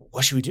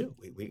 what should we do?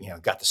 We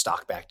got the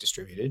stock back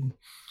distributed. He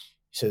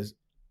says,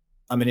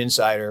 I'm an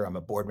insider. I'm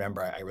a board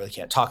member. I really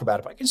can't talk about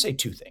it, but I can say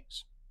two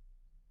things.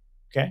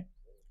 Okay.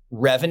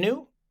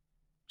 Revenue,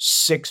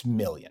 6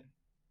 million.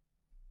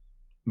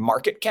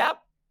 Market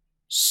cap,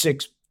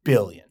 6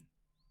 billion.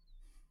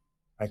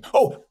 Like,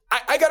 oh,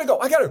 I gotta go.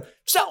 I gotta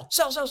sell.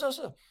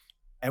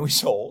 And we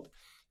sold.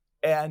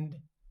 And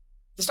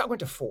the stock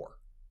went to 4.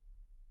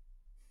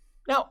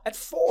 Now, at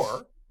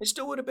 4, it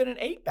still would have been an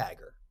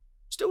 8-bagger.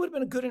 Still would have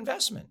been a good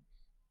investment.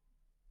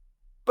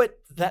 But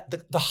that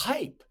the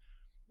hype,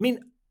 I mean,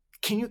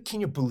 can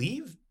you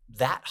believe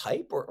that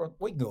hype? Or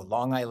we can go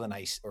Long Island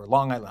Ice or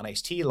Long Island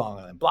Iced Tea, Long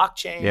Island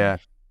Blockchain. Yeah.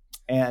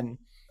 And,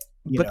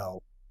 But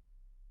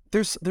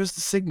there's the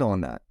signal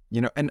in that,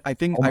 and I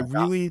think, oh I my God.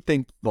 really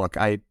think, look,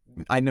 I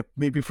know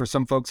maybe for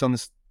some folks on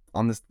this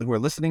who are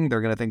listening,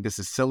 they're going to think this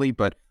is silly,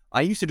 but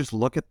I used to just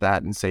look at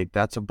that and say,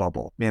 that's a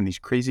bubble. Man, these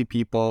crazy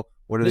people,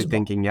 what are they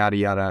thinking? Yada,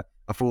 yada.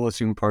 A fool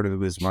assumed part of it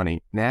was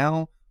money.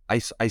 Now, I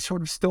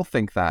sort of still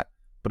think that,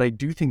 but I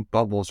do think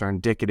bubbles are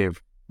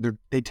indicative.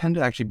 They tend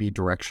to actually be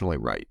directionally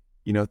right.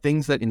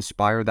 Things that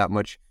inspire that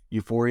much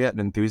euphoria and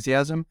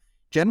enthusiasm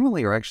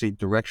generally are actually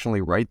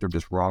directionally right. They're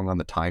just wrong on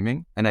the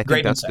timing. And I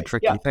think that's the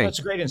tricky thing. That's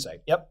a great insight.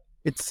 Yep.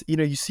 It's,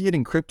 you see it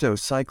in crypto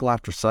cycle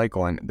after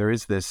cycle. And there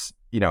is this,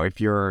 if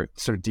you're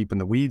sort of deep in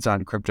the weeds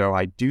on crypto,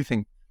 I do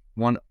think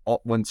one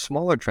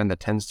smaller trend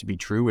that tends to be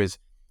true is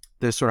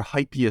the sort of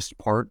hypiest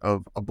part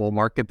of a bull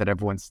market that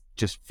everyone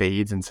just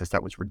fades and says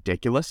that was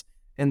ridiculous,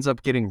 ends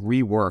up getting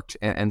reworked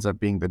and ends up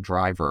being the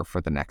driver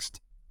for the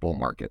next bull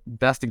market.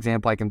 Best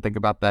example I can think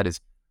about that is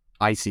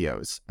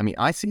ICOs. I mean,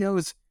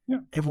 ICOs,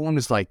 everyone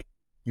was like,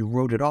 you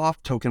wrote it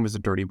off. Token was a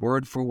dirty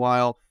word for a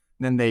while.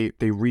 Then they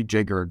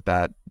rejiggered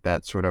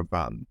that sort of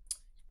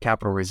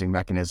capital raising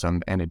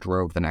mechanism, and it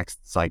drove the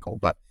next cycle.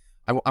 But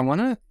I want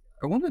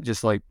to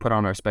just like put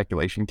on our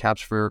speculation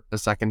caps for a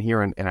second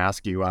here and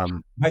ask you.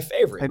 My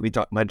favorite. We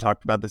might have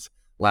talked about this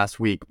last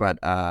week, but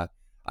I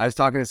was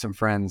talking to some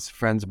friends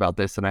about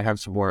this, and I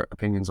have some more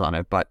opinions on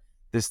it. But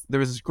there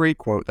was this great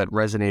quote that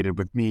resonated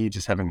with me,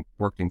 just having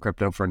worked in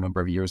crypto for a number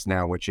of years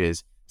now, which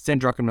is Stan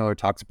Druckenmiller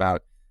talks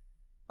about.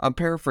 I'm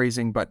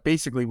paraphrasing, but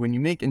basically, when you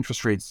make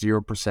interest rates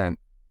 0%,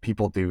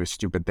 people do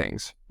stupid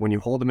things. When you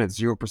hold them at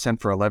 0%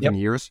 for 11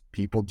 years,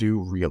 people do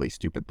really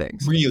stupid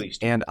things. Really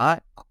stupid. And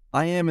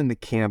I am in the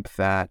camp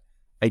that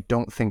I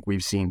don't think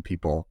we've seen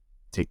people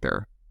take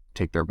their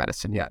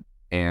medicine yet.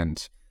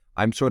 And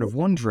I'm sort of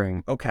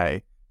wondering,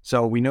 okay,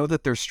 so we know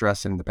that there's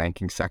stress in the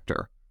banking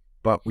sector,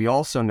 but we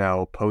also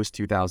know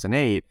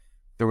post-2008,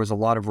 there was a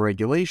lot of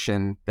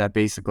regulation that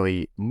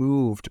basically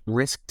moved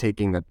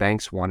risk-taking that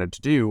banks wanted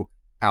to do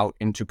out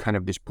into kind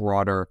of this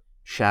broader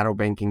shadow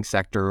banking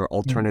sector,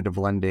 alternative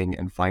lending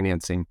and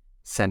financing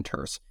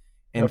centers.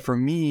 And for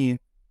me,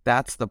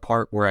 that's the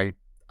part where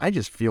I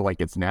just feel like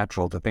it's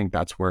natural to think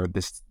that's where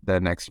the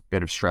next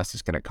bit of stress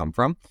is going to come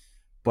from.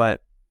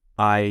 But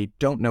I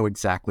don't know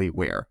exactly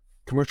where.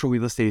 Commercial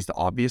real estate is the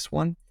obvious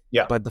one.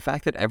 Yeah. But the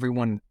fact that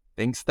everyone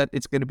thinks that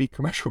it's going to be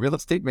commercial real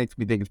estate makes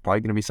me think it's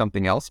probably going to be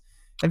something else.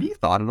 Have you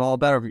thought at all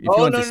about it? If you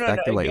want to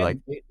speculate,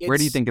 Again, where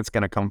do you think it's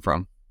going to come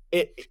from?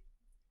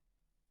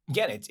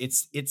 Again,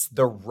 it's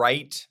the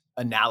right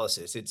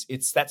analysis.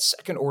 It's that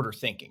second order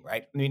thinking,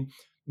 right? I mean,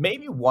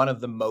 maybe one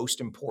of the most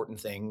important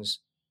things,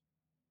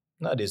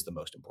 no, it is the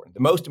most important.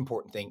 The most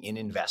important thing in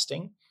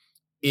investing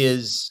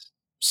is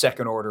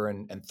second order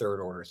and third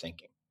order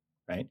thinking,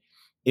 right?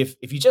 If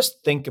you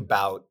just think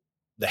about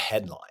the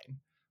headline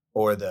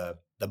or the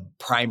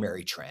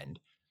primary trend,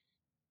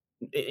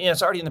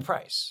 it's already in the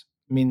price.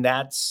 I mean,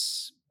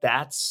 that's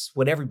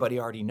what everybody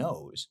already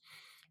knows.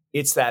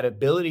 It's that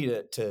ability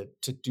to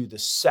do the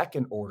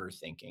second order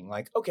thinking.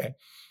 Like, okay,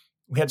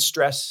 we had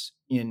stress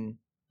in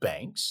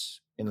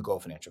banks in the global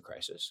financial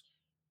crisis,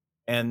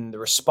 and the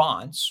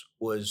response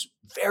was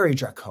very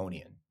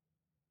draconian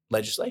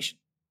legislation.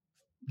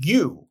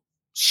 You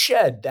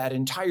shed that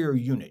entire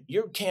unit.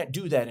 You can't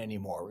do that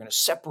anymore. We're going to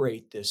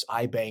separate this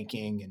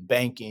iBanking and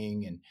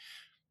banking. And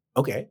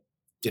okay,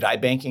 did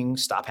iBanking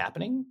stop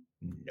happening?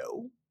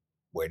 No.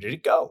 Where did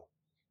it go?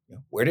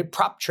 Where did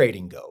prop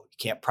trading go? You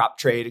can't prop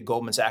trade at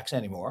Goldman Sachs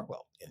anymore.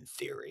 Well, in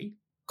theory,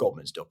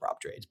 Goldman still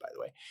prop trades, by the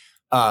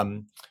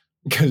way,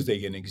 because they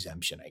get an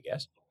exemption, I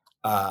guess.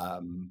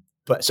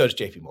 But so does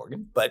JP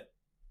Morgan. But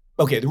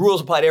Okay, the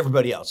rules apply to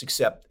everybody else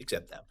except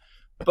them.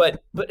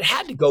 But it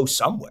had to go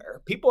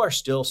somewhere. People are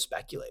still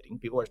speculating.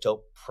 People are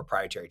still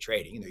proprietary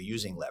trading, and they're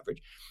using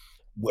leverage.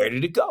 Where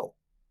did it go?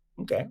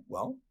 Okay,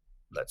 well,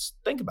 let's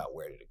think about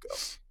where did it go.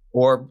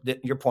 Or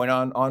your point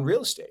on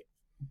real estate.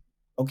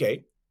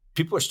 Okay,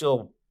 people are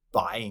still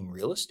buying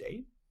real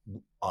estate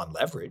on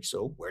leverage.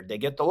 So where did they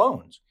get the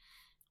loans?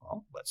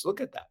 Well, let's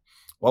look at that.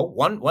 Well,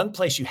 one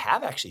place you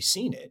have actually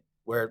seen it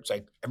where it's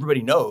like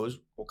everybody knows,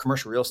 well,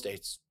 commercial real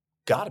estate's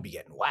got to be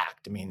getting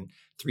whacked. I mean,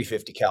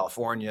 350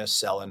 California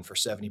selling for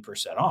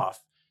 70%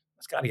 off.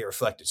 That's got to get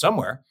reflected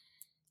somewhere.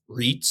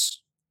 REITs,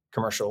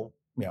 commercial,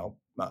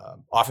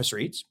 office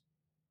REITs,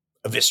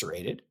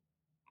 eviscerated.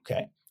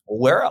 Okay. Well,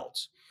 where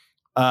else?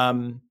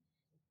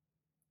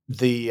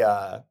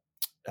 The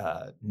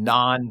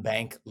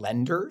non-bank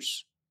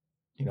lenders,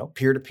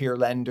 peer-to-peer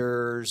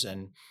lenders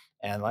and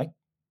like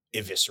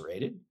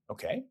eviscerated.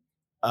 Okay.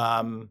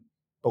 But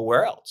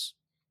where else?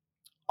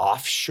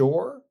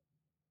 Offshore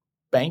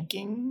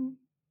banking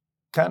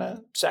kind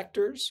of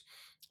sectors.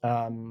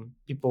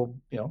 People,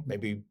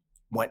 maybe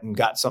went and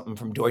got something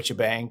from Deutsche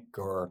Bank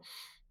or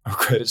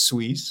Credit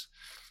Suisse,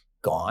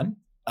 gone.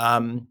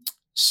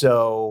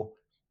 So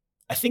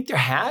I think there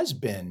has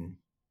been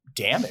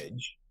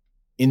damage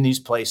in these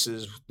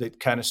places that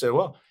kind of said,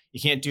 well, you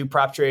can't do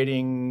prop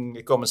trading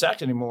at Goldman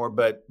Sachs anymore,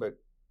 but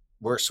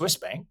we're a Swiss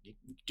bank. You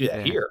can do that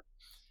Yeah. here.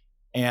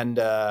 And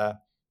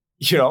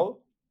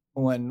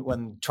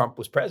when Trump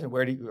was president,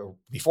 or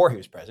before he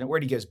was president, where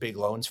did he get his big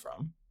loans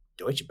from?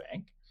 Deutsche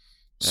Bank.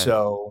 Yeah.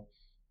 So,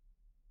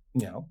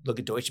 look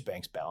at Deutsche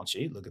Bank's balance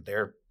sheet. Look at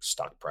their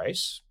stock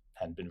price.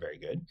 Hadn't been very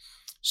good.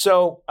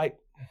 So but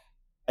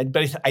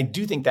I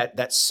do think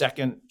that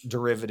second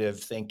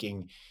derivative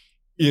thinking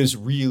is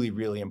really,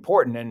 really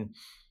important. And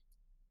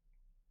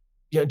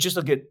just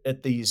look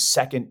at these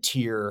second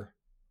tier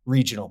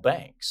regional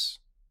banks.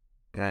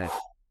 Yeah.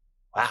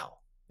 Wow.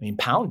 I mean,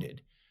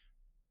 pounded.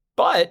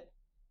 But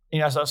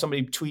I saw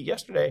somebody tweet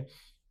yesterday,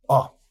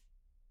 oh,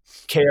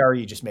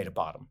 KRE just made a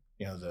bottom,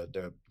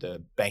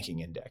 the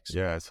banking index.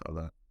 Yeah, I saw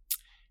that.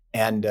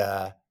 And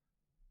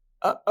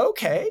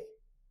okay.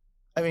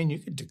 I mean, you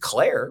could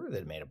declare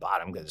that it made a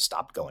bottom because it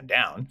stopped going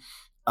down.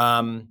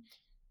 And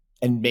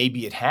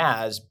maybe it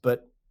has,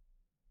 but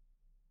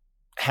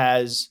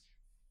have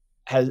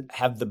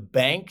the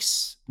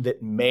banks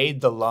that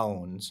made the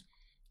loans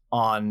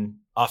on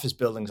office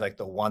buildings like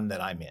the one that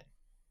I'm in,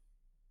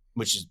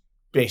 which is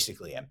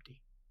basically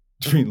empty.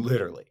 I mean,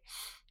 literally.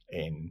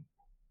 And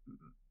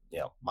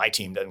my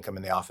team doesn't come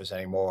in the office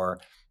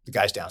anymore. The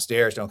guys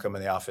downstairs don't come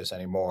in the office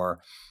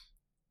anymore.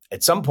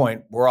 At some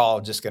point, we're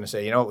all just going to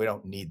say, we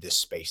don't need this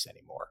space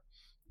anymore.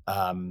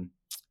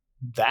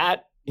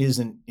 That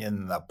isn't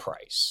in the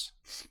price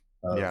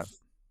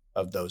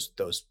of those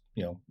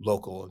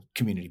local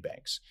community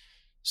banks.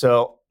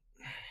 So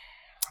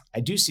I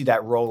do see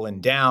that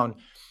rolling down.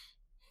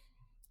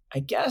 I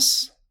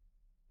guess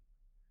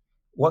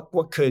what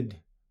could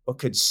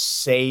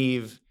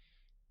save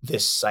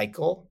this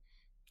cycle?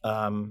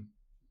 The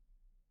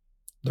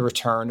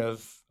return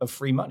of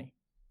free money.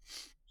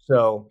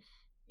 So,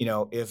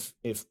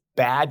 if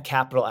bad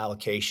capital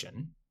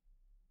allocation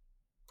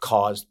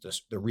caused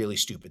the really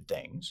stupid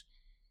things,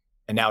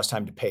 and now it's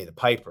time to pay the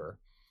piper,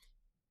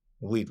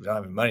 we don't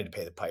have any money to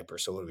pay the piper.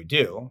 So what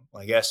do?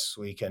 Well, I guess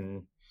we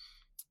can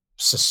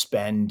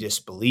suspend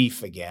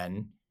disbelief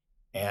again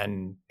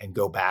and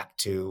go back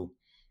to,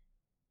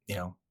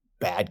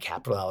 bad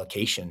capital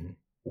allocation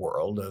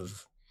world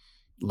of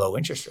low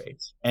interest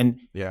rates. And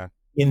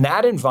in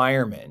that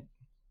environment,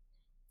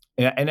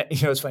 and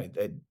it's funny,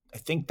 I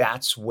think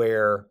that's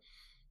where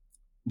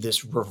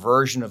this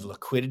reversion of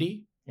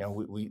liquidity,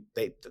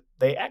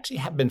 they actually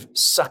have been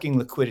sucking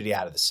liquidity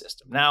out of the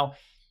system. Now,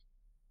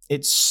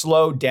 it's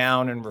slowed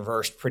down and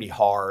reversed pretty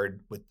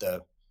hard with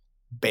the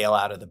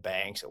bailout of the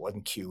banks. It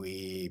wasn't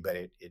QE, but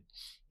it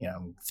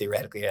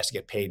theoretically it has to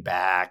get paid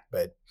back,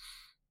 but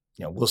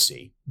we'll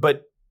see.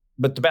 But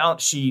the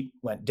balance sheet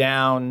went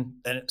down,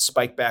 then it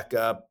spiked back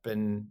up,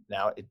 and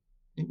now it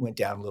went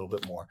down a little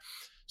bit more.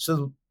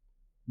 So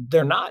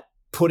they're not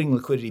putting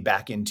liquidity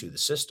back into the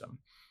system.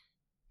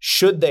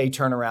 Should they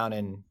turn around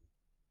and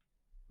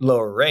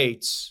lower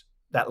rates,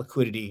 that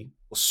liquidity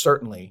will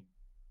certainly,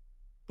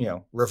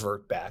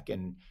 revert back.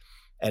 And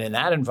in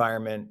that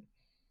environment,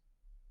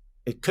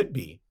 it could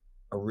be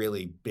a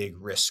really big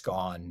risk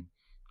on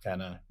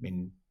kind of,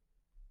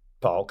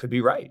 Paul could be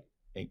right.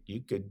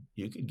 You could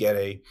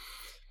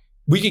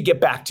we could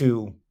get back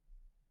to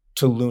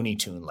Looney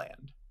Tune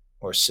land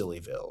or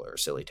Sillyville or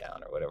Silly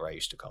Town or whatever I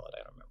used to call it.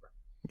 I don't remember.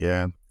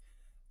 Yeah.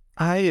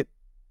 I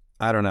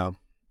don't know.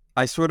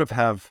 I sort of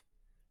have,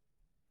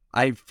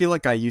 I feel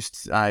like I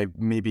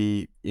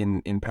maybe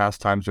in past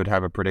times would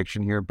have a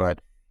prediction here,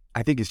 but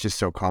I think it's just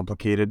so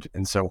complicated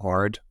and so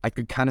hard. I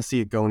could kind of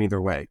see it going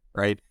either way,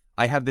 right?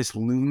 I have this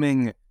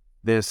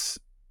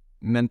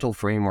mental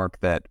framework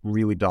that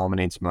really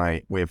dominates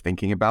my way of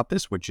thinking about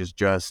this, which is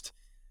just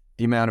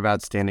the amount of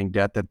outstanding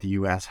debt that the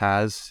U.S.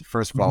 has.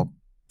 First of all,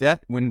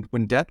 debt, when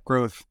debt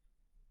growth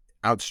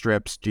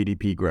outstrips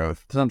GDP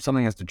growth.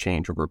 Something has to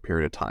change over a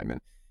period of time.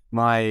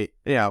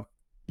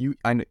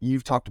 And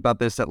you've talked about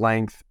this at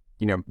length.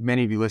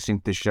 Many of you listening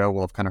to this show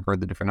will have kind of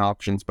heard the different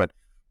options, but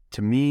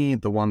to me,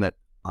 the one that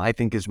I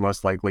think is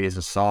most likely is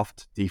a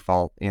soft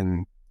default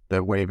in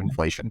the way of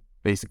inflation.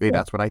 Basically, Yeah.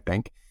 that's what I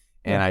think.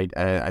 Yeah. And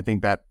I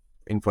think that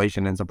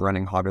inflation ends up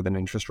running hotter than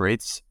interest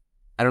rates.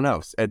 I don't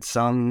know. At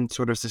some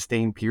sort of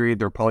sustained period,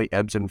 there are probably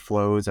ebbs and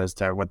flows as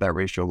to what that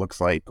ratio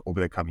looks like over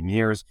the coming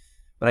years.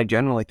 But I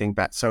generally think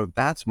that. So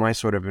that's my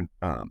sort of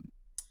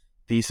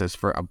thesis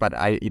for. But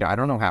I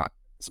don't know how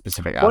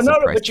specific Well, no, asset no,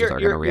 but prices are going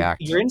to your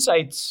react.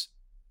 insights,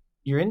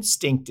 your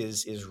instinct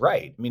is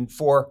right. I mean,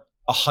 for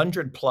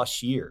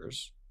 100+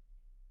 years,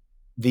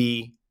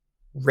 the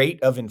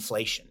rate of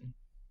inflation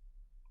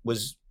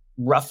was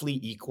roughly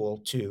equal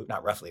to,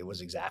 not roughly, it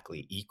was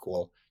exactly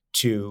equal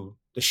to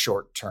the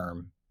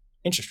short-term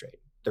interest rate,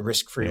 the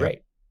risk-free Yeah,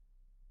 rate,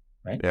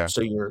 right? yeah,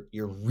 So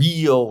your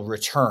real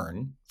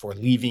return for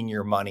leaving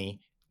your money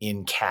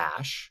in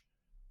cash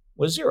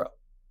was zero,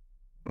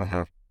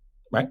 uh-huh.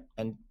 right?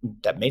 And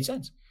that made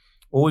sense.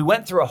 Well, we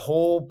went through a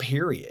whole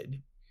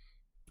period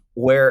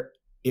where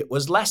it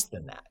was less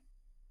than that.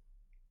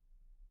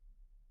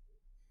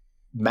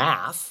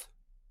 Math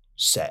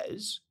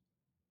says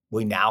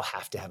we now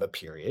have to have a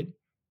period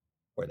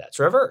where that's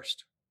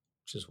reversed,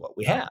 which is what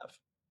we have.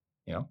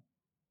 You know,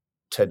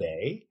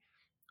 today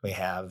we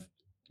have,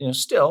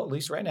 still, at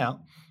least right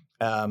now,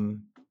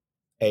 um,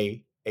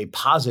 a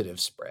positive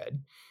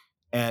spread,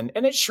 and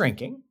it's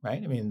shrinking,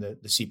 right? I mean, the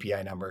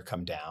CPI number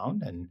come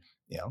down, and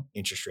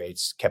interest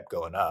rates kept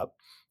going up.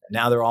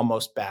 Now they're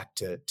almost back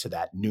to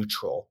that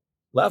neutral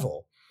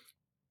level.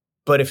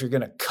 But if you're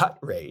going to cut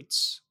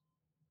rates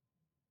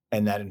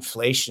and that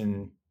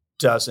inflation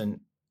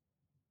doesn't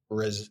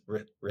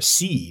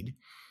recede,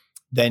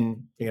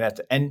 then you're going to have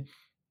to. And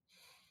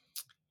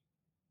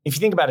if you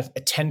think about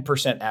a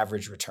 10%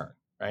 average return,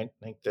 right?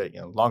 I think the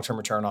long-term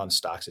return on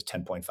stocks is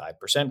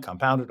 10.5%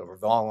 compounded over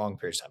long, long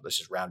periods of time. Let's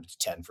just round it to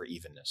 10 for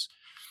evenness.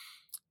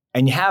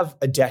 And you have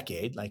a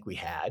decade like we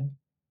had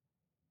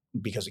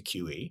because of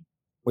QE,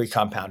 where you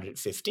compounded at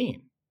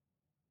 15.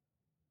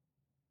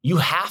 You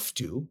have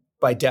to,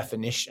 by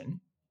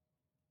definition,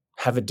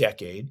 have a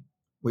decade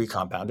where you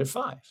compound at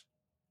 5.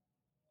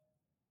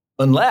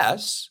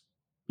 Unless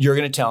you're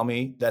going to tell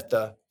me that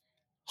the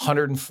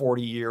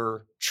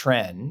 140-year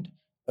trend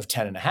of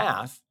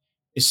 10.5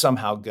 is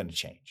somehow going to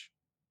change.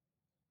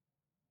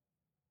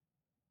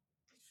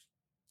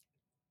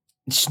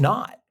 It's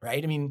not,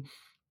 right? I mean,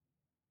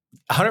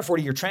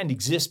 140-year trend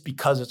exists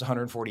because it's a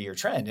 140-year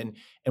trend. And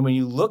when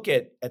you look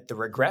at the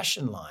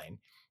regression line,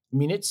 I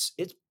mean, it's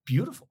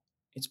beautiful.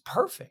 It's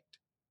perfect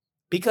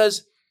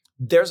because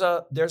there's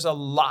a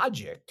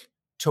logic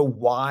to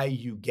why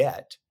you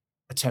get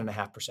a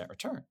 10.5%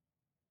 return,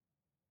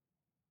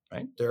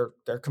 right? There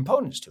are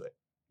components to it.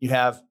 You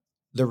have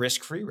the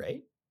risk-free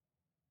rate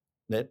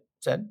that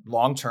said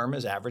long-term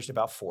is averaged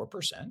about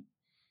 4%.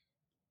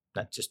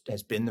 That just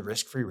has been the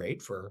risk-free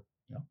rate for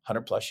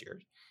 100+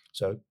 years.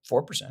 So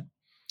 4%.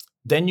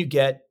 Then you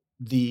get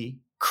the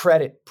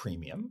credit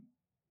premium,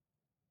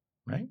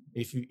 right?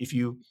 If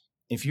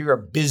you're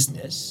a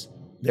business,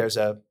 there's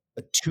a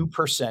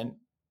 2%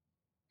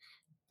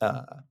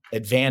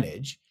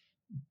 advantage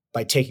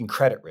by taking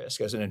credit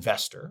risk as an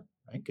investor,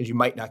 right? Because you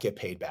might not get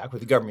paid back.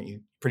 With the government, you're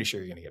pretty sure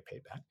you're going to get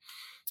paid back.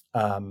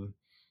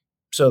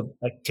 So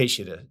that takes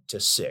you to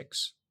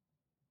 6.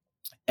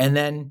 And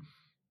then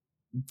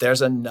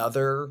there's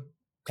another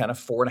kind of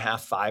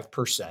 4.5%,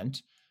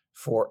 5%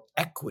 for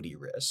equity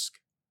risk.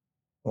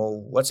 Well,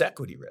 what's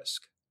equity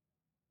risk?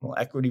 Well,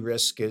 equity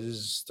risk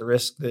is the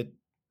risk that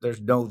there's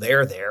no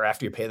there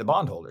after you pay the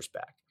bondholders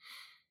back.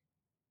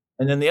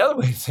 And then the other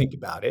way to think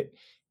about it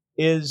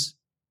is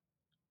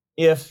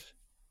if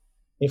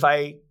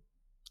I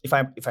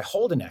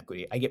hold an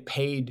equity, I get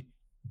paid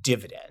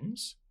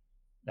dividends.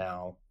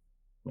 Now,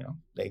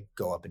 they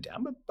go up and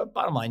down, but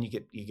bottom line, you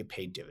get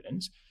paid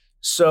dividends. Mm,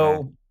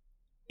 So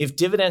if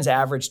dividends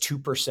average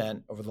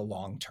 2% over the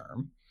long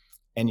term,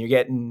 and you're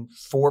getting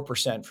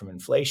 4% from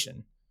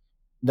inflation,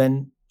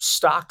 then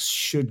stocks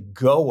should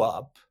go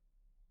up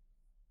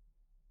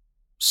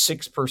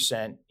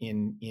 6%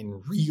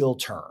 in real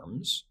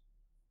terms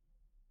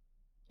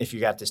if you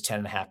got this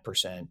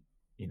 10.5%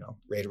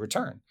 rate of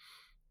return.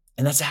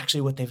 And that's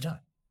actually what they've done.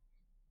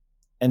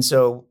 And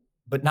so,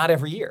 but not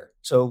every year.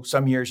 So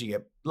some years you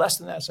get less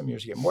than that, some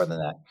years you get more than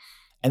that.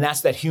 And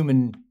that's that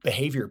human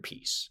behavior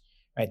piece,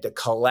 right? The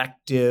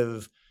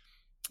collective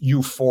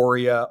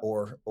euphoria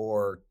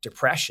or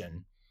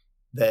depression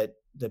that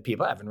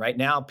people have. And right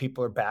now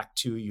people are back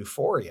to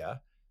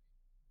euphoria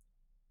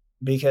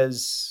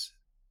because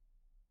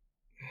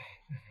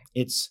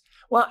it's,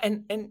 well,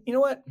 and you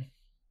know what?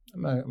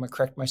 I'm gonna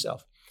correct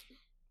myself.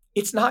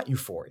 It's not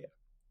euphoria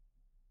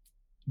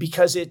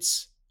because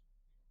it's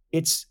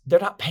they're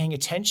not paying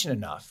attention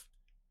enough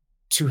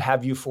to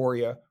have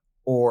euphoria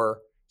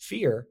or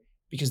fear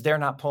because they're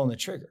not pulling the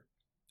trigger.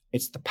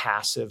 It's the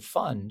passive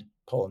fund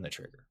pulling the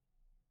trigger,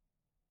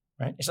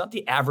 right? It's not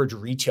the average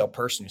retail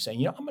person who's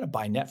saying, I'm going to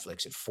buy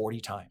Netflix at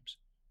 40 times.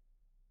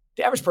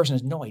 The average person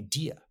has no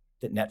idea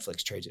that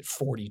Netflix trades at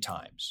 40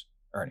 times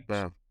earnings.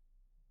 Yeah.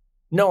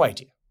 No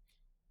idea.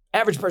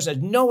 Average person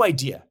has no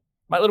idea.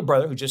 My little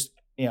brother, who just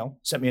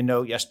sent me a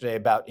note yesterday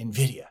about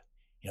NVIDIA.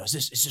 Is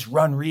this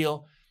run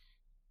real?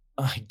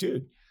 I'm like,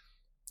 dude,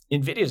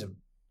 NVIDIA is a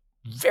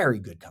very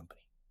good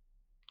company,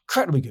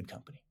 incredibly good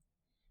company.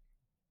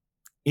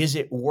 Is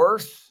it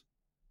worth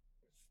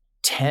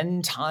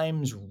 10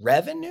 times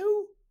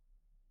revenue?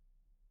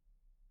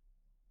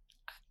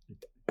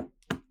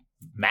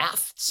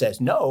 Math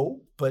says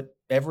no, but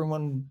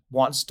everyone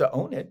wants to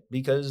own it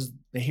because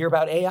they hear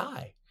about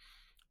AI.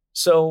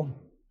 So,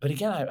 but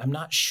again, I'm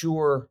not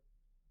sure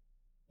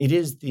it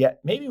is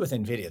maybe with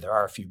NVIDIA, there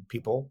are a few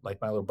people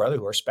like my little brother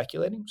who are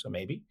speculating. So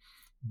maybe,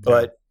 Yeah.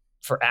 but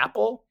for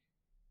Apple,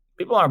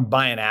 people aren't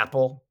buying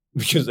Apple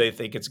because they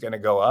think it's going to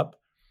go up.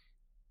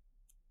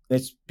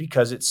 It's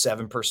because it's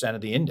 7%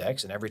 of the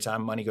index. And every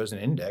time money goes in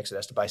an index, it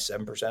has to buy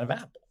 7% of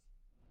Apple.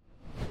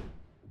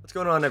 What's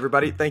going on,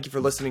 everybody? Thank you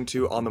for listening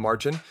to On the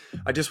Margin.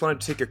 I just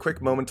wanted to take a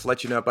quick moment to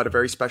let you know about a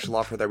very special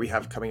offer that we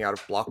have coming out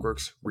of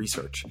Blockworks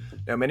Research.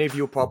 Now, many of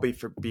you will probably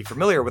be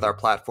familiar with our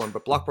platform,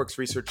 but Blockworks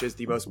Research is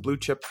the most blue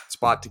chip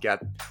spot to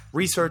get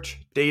research,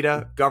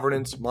 data,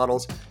 governance,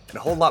 models, and a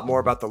whole lot more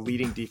about the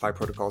leading DeFi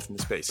protocols in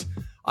the space.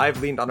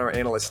 I've leaned on our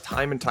analysts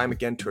time and time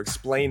again to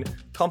explain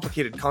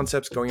complicated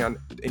concepts going on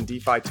in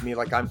DeFi to me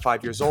like I'm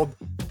 5 years old.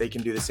 They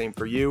can do the same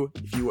for you.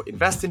 If you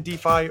invest in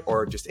DeFi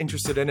or are just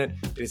interested in it,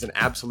 it is an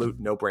absolute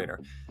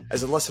no-brainer.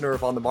 As a listener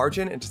of On the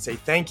Margin, and to say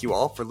thank you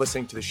all for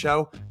listening to the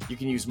show, you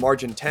can use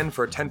Margin 10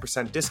 for a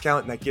 10%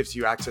 discount, and that gives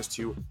you access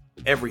to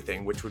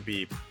everything, which would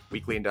be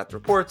weekly in-depth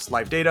reports,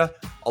 live data,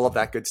 all of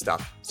that good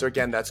stuff. So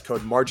again, that's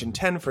code Margin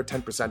 10 for a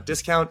 10%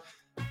 discount.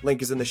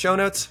 Link is in the show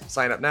notes.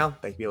 Sign up now.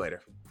 Thank you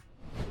later.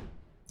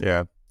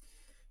 Yeah.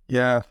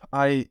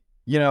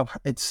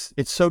 It's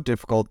so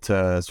difficult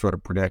to sort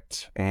of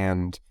predict,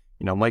 and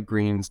Mike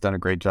Green's done a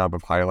great job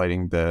of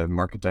highlighting the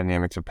market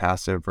dynamics of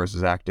passive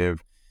versus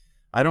active.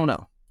 I don't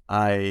know.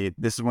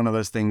 This is one of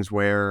those things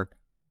where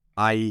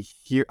I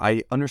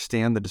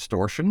understand the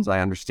distortions, I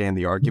understand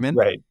the argument,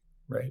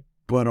 Right.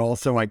 but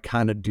also I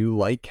kind of do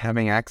like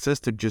having access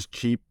to just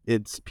cheap.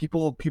 It's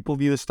people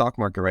view the stock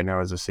market right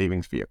now as a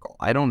savings vehicle.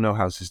 I don't know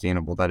how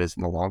sustainable that is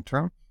in the long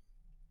term.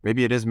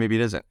 Maybe it is, maybe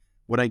it isn't.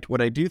 What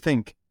I do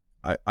think,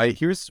 I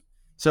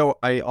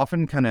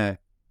often kind of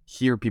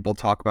hear people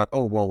talk about,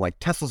 oh, well, like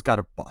Tesla's got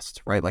to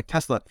bust, right? Like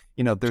Tesla,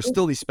 there's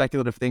still these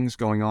speculative things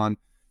going on,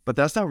 but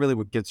that's not really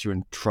what gets you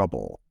in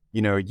trouble.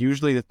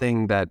 Usually the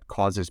thing that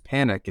causes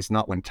panic is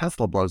not when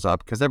Tesla blows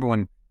up, because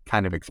everyone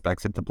kind of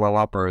expects it to blow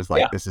up or is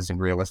like, this isn't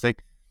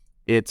realistic.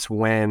 It's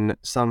when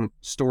some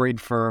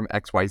storied firm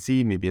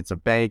XYZ, maybe it's a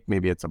bank,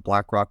 maybe it's a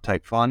BlackRock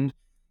type fund,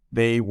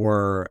 they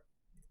were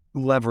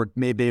levered,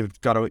 maybe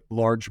they've got a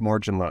large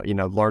margin loan,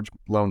 large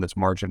loan that's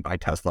margined by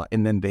Tesla,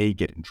 and then they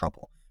get in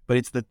trouble. But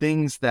it's the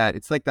things that,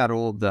 it's like that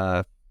old,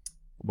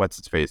 what's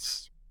its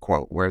face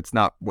quote, where it's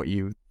not what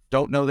you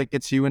don't know that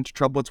gets you into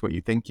trouble, it's what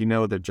you think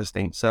that just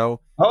ain't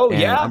so. Oh,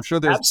 and yeah, I'm sure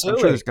there's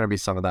going to be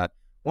some of that.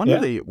 One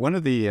of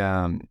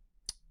the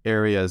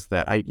areas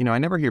that I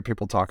never hear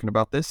people talking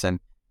about this, and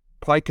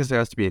probably because there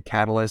has to be a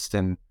catalyst,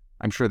 and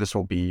I'm sure this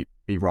will be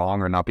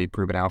wrong or not be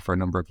proven out for a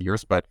number of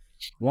years, but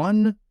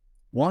one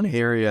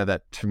area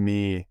that to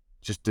me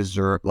just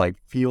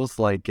feels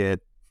like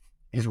it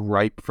is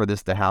ripe for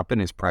this to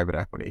happen is private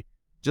equity.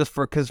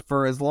 Because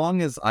for as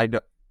long as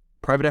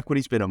private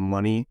equity's been a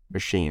money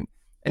machine.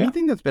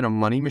 Anything that's been a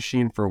money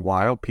machine for a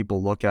while,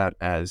 people look at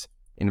as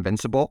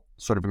invincible,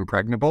 sort of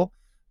impregnable.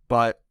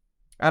 But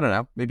I don't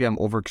know, maybe I'm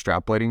over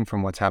extrapolating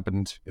from what's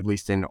happened, at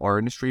least in our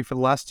industry for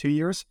the last 2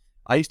 years.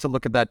 I used to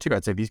look at that too.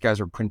 I'd say these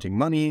guys are printing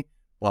money,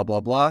 blah,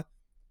 blah, blah.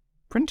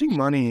 Printing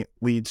money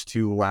leads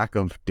to lack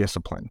of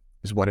discipline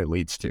is what it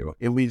leads to.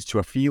 It leads to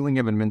a feeling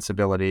of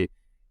invincibility.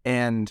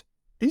 And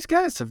these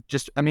guys have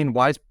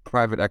why has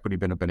private equity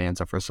been a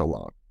bonanza for so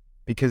long?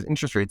 Because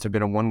interest rates have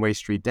been a one-way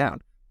street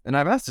down. And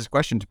I've asked this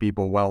question to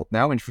people, well,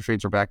 now interest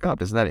rates are back up.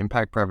 Does that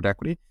impact private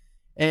equity?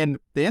 And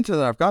the answer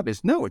that I've got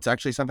is no, it's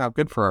actually somehow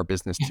good for our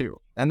business too.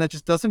 And that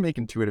just doesn't make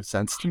intuitive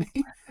sense to me.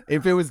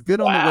 If it was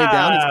good on the way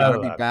down, it's got to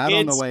be bad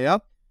on the way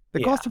up.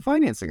 The cost of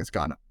financing has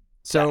gone up.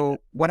 So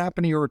what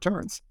happened to your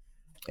returns?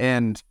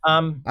 And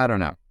I don't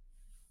know.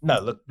 No,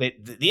 look,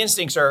 the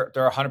instincts they're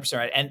 100%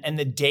 right. And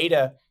the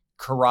data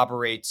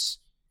corroborates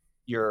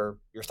your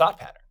thought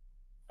pattern,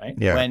 right?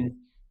 Yeah.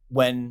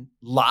 When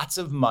lots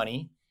of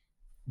money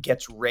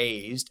gets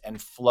raised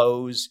and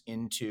flows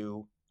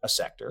into a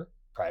sector,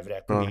 private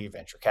equity,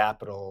 venture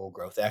capital,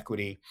 growth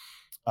equity,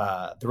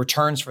 the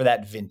returns for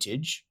that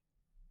vintage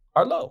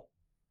are low.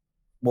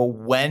 Well,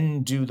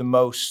 when does the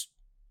most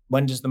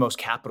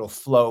capital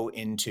flow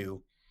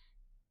into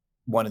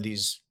one of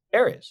these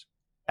areas?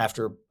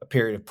 After a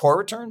period of poor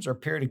returns or a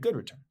period of good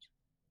returns?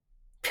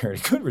 Period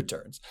of good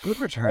returns. Good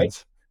returns.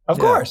 Right? Of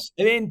course.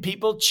 I mean,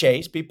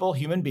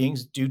 human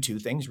beings do two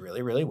things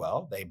really, really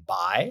well. They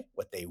buy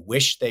what they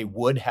wish they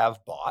would have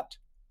bought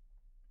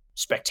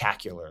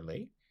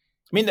spectacularly,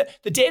 I mean,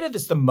 the data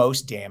that's the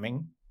most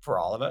damning for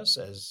all of us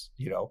as,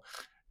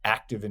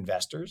 active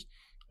investors,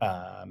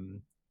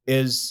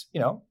 is,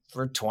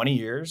 for 20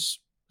 years,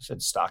 I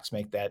said stocks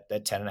make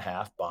that 10 and a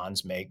half,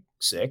 bonds make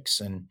 6.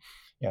 And,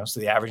 so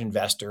the average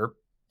investor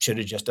should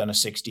have just done a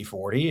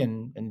 60-40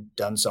 and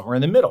done somewhere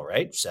in the middle,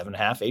 right?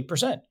 7.5%,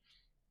 8%.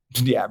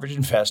 The average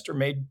investor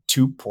made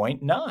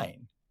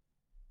 2.9.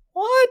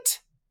 What?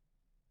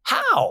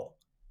 How?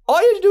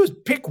 All you had to do is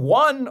pick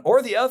one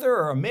or the other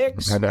or a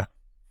mix. I know.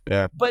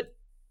 Yeah. But,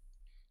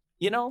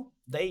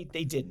 they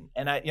didn't.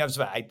 And I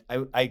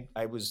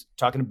was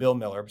talking to Bill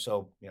Miller.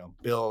 So,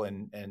 Bill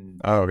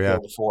and Oh, yeah.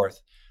 Bill the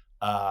Fourth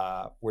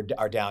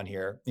are down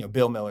here.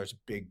 Bill Miller's a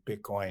big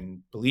Bitcoin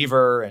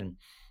believer and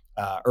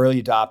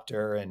early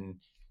adopter. And,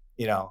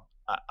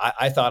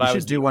 I thought You I should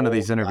was do the one of old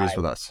these interviews guy.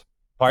 with us.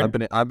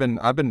 Pardon?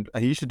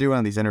 You should do one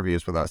of these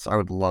interviews with us. I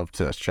would love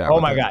to chat Oh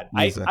with my him. God.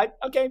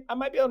 I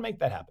might be able to make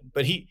that happen.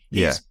 But he's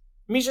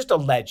just a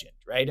legend,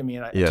 right? I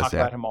mean, I talk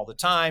about him all the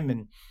time.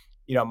 And,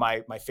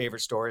 my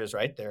favorite story is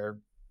right there,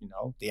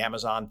 the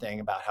Amazon thing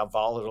about how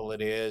volatile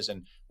it is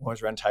and when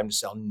was around time to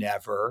sell,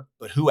 never,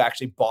 but who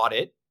actually bought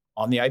it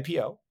on the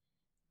IPO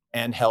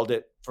and held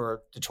it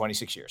for the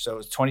 26 years. So it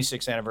was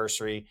 26th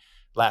anniversary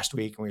last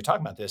week. And we were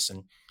talking about this,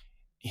 and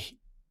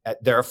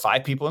there are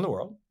 5 people in the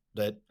world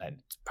that, and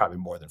it's probably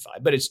more than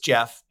 5, but it's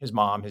Jeff, his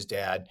mom, his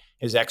dad,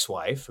 his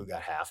ex-wife, who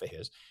got half of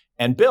his,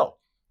 and Bill.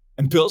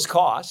 And Bill's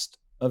cost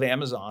of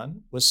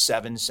Amazon was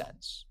 7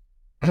 cents,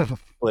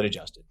 split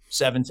adjusted,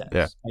 7 cents.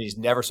 Yeah. And he's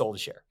never sold a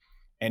share.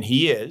 And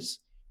he is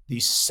the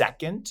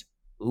second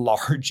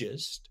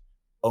largest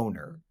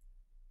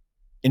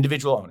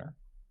individual owner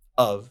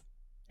of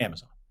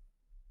Amazon.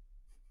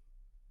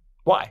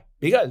 Why?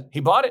 Because he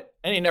bought it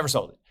and he never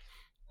sold it.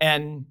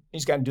 And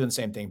he's kind of doing the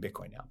same thing in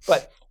Bitcoin now.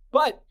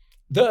 But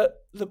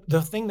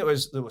the thing that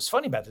was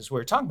funny about this, we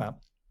were talking about,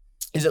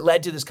 is it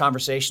led to this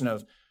conversation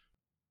of,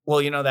 well,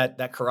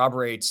 that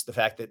corroborates the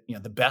fact that,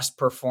 the best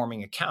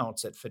performing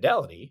accounts at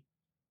Fidelity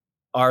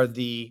are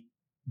the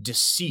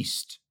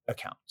deceased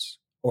accounts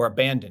or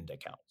abandoned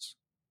accounts.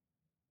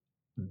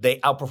 They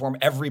outperform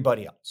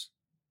everybody else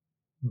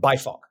by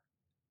far.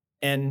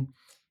 And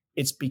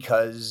it's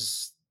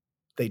because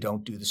they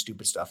don't do the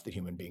stupid stuff that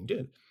human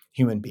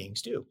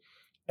beings do.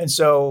 And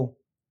so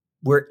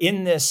we're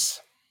in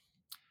this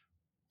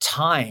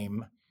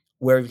time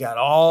where we've got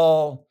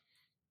all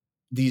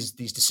these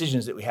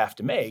decisions that we have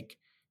to make.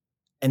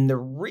 And the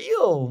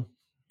real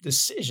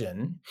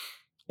decision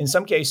in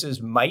some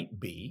cases might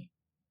be,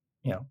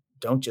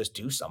 don't just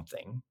do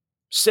something,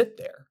 sit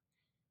there.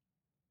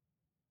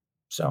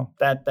 So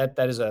that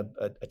is a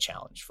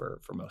challenge for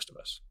most of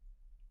us.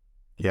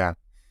 Yeah.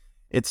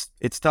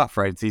 It's tough,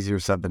 right? It's easier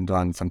said than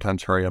done.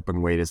 Sometimes hurry up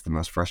and wait is the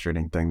most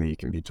frustrating thing that you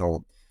can be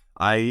told.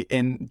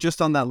 And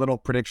just on that little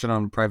prediction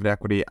on private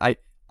equity,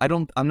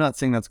 I'm not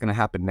saying that's going to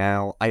happen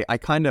now.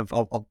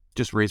 I'll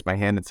just raise my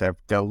hand and say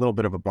I've got a little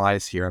bit of a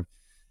bias here.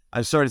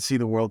 I've started to see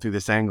the world through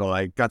this angle.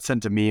 I got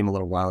sent a meme a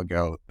little while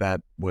ago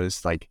that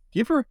was like, do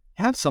you ever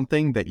have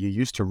something that you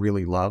used to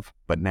really love,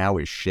 but now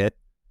is shit?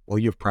 Well,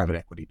 you have private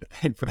equity to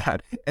thank for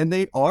that. And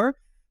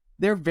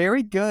they're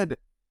very good.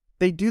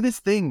 They do this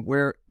thing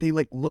where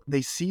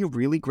they see a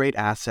really great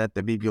asset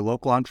that maybe a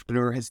local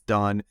entrepreneur has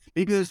done.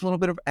 Maybe there's a little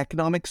bit of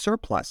economic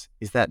surplus.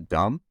 Is that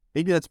dumb?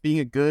 Maybe that's being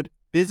a good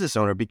business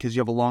owner because you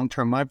have a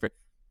long-term mind for it.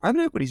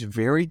 Private equity is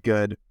very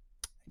good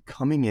at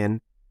coming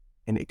in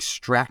and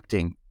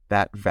extracting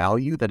that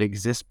value that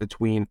exists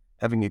between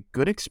having a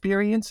good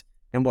experience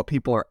and what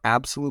people are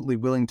absolutely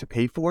willing to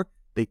pay for.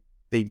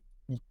 They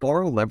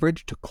borrow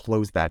leverage to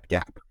close that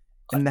gap.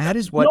 And that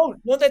is what...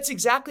 No, that's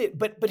exactly it.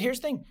 But here's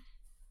the thing.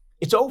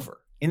 It's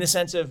over in the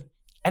sense of,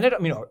 and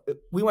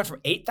we went from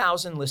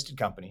 8,000 listed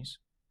companies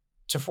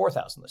to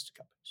 4,000 listed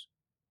companies.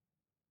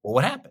 Well,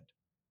 what happened?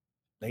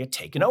 They get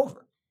taken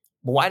over.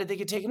 Well, why did they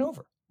get taken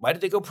over? Why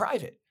did they go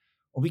private?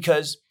 Well,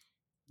 because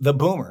the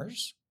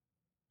boomers,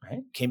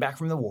 right, came back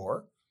from the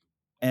war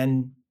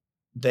and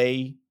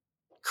they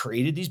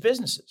created these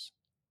businesses.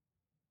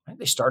 Right?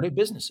 They started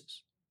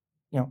businesses,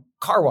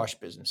 car wash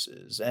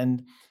businesses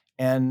and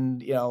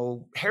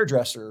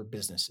hairdresser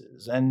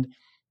businesses and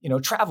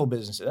travel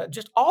businesses,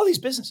 just all these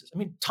businesses. I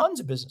mean,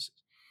 tons of businesses.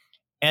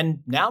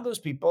 And now those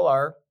people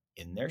are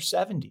in their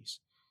 70s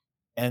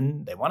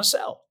and they want to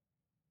sell.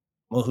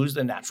 Well, who's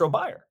the natural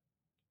buyer?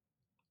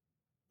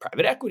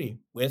 Private equity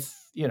with,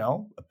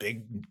 a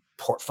big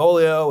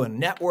portfolio and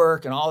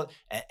network and all,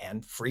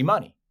 and free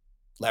money,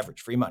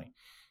 leverage, free money.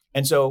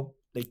 And so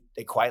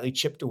they quietly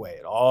chipped away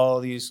at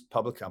all these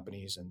public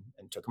companies and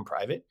took them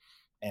private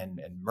and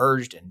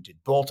merged and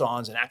did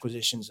bolt-ons and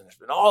acquisitions. And there's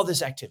been all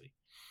this activity.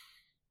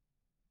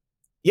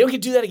 You don't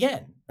get to do that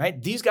again,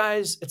 right? These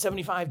guys at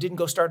 75 didn't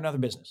go start another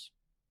business.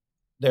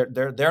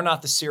 They're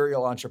not the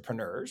serial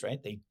entrepreneurs,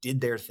 right? They did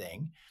their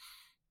thing,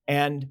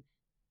 and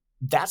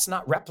that's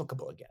not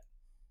replicable again.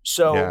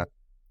 So,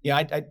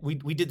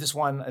 we did this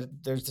one.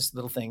 There's this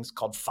little thing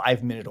called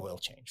 5-minute oil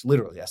change.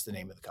 Literally, that's the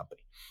name of the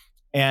company.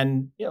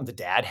 And the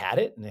dad had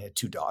it, and they had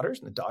 2 daughters,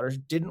 and the daughters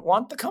didn't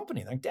want the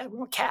company. They're like, Dad, we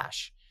want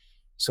cash.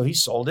 So he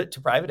sold it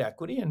to private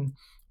equity, and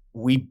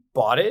we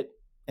bought it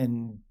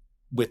and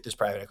with this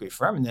private equity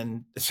firm. And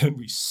then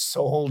we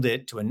sold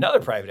it to another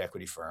private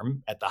equity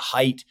firm at the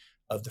height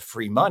of the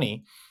free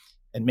money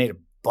and made a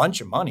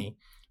bunch of money.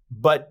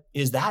 But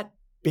is that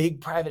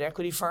big private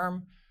equity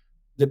firm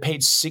that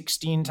paid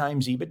 16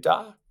 times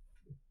EBITDA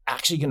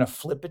actually going to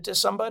flip it to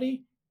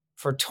somebody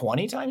for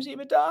 20 times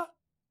EBITDA?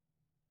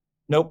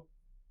 Nope.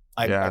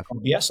 I call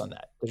BS on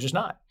that. They're just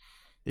not.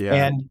 Yeah.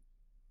 And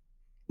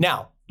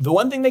now the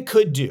one thing they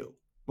could do,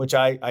 which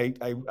I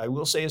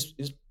will say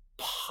is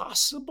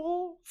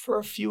possible for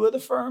a few of the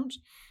firms,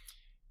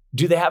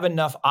 do they have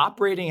enough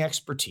operating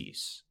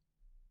expertise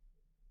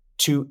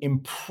to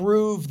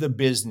improve the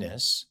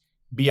business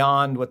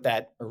beyond what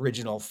that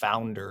original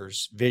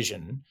founder's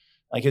vision?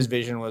 Like his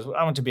vision was,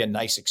 I want it to be a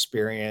nice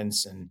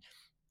experience, and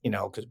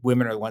because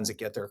women are the ones that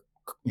get their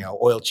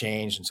oil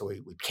changed, and so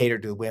we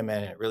catered to the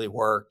women, and it really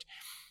worked.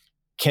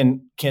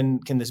 Can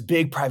this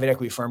big private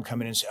equity firm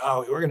come in and say,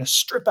 oh, we're going to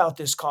strip out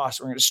this cost,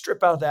 we're going to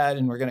strip out that,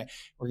 and we're going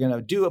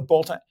to do a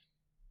bolt-on?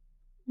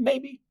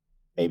 Maybe.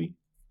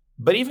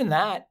 But even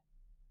that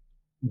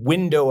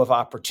window of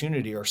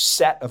opportunity or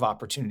set of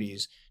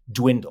opportunities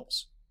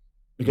dwindles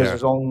because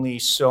there's only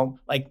so,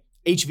 like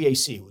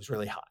HVAC was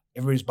really hot.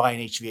 Everybody's buying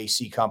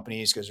HVAC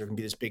companies because there's going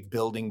to be this big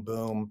building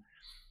boom.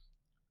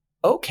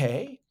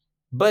 Okay.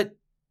 But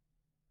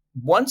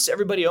once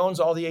everybody owns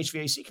all the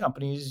HVAC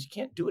companies, you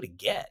can't do it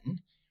again.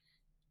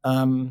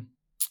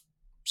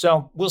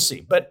 So we'll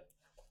see. But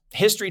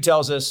history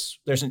tells us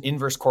there's an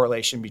inverse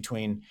correlation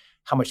between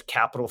how much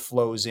capital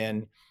flows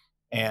in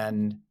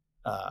and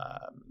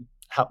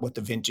what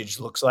the vintage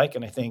looks like.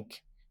 And I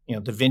think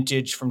the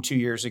vintage from 2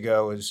 years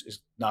ago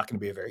is not going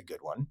to be a very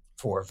good one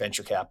for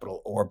venture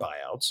capital or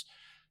buyouts.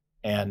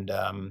 And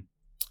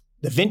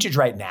the vintage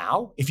right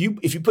now, if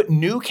you put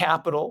new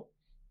capital,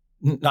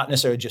 not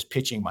necessarily just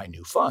pitching my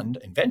new fund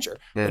in venture,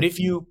 but if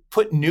you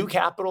put new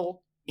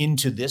capital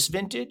into this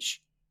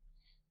vintage,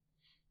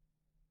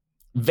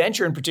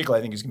 venture in particular,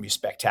 I think is going to be a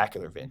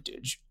spectacular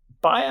vintage.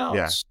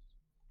 Buyouts,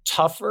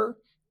 tougher,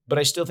 but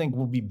I still think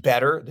will be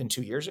better than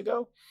 2 years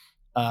ago,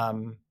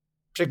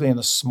 particularly in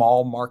the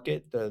small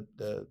market,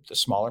 the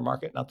smaller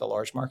market, not the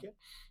large market,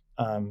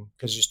 because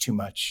there's just too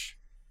much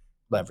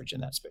leverage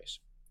in that space.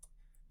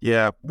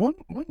 Yeah, one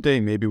day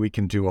maybe we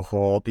can do a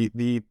whole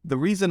the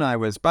reason I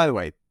was, by the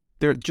way,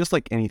 they're just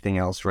like anything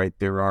else, right?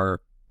 There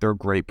are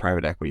great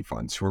private equity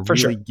funds who are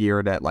really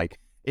geared at like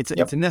it's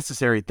a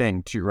necessary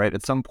thing too, right?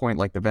 At some point,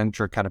 like the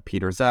venture kind of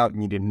peters out, you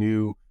need a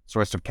new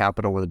source of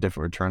capital with a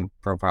different return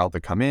profile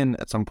to come in.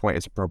 At some point,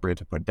 it's appropriate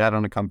to put debt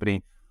on a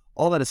company.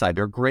 All that aside,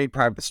 there are great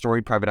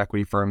storied private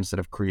equity firms that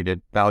have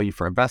created value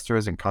for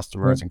investors and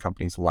customers and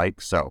companies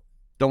alike. So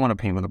don't want to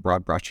paint with a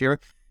broad brush here.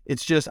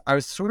 It's just, I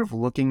was sort of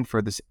looking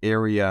for this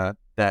area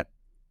that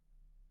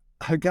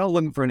I got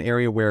looking for an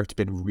area where it's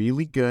been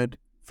really good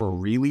for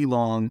really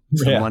long.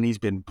 The money's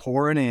been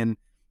pouring in,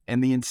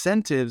 and the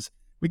incentives.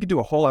 We could do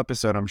a whole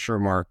episode, I'm sure,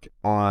 Mark,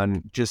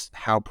 on just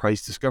how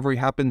price discovery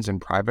happens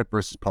in private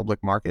versus public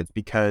markets,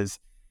 because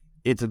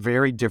it's a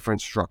very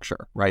different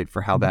structure, right,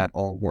 for how that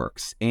all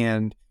works.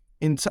 And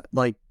in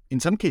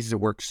some cases, it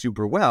works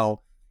super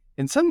well.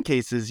 In some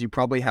cases, you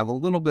probably have a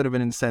little bit of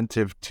an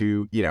incentive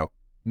to,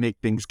 make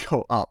things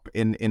go up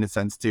in a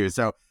sense too.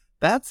 So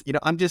that's,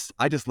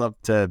 I just love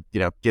to,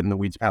 get in the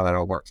weeds of how that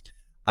all works.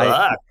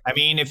 I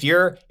mean, if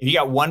you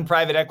got one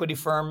private equity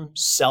firm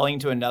selling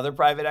to another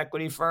private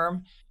equity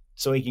firm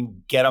so he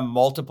can get a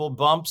multiple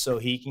bump so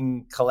he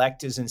can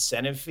collect his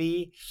incentive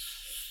fee,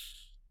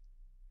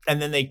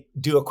 and then they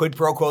do a quid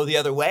pro quo the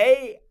other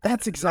way.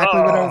 That's exactly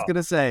what I was going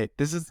to say.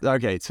 This is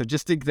okay. So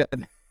just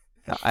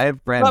I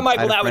have friends. But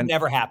Michael, that would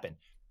never happen.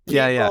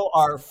 People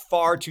are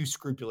far too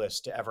scrupulous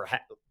to ever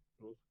happen.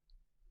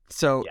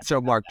 So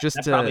Mark, that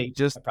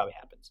probably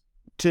happens.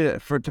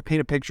 To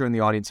paint a picture in the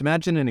audience,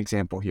 imagine an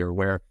example here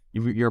where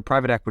you're a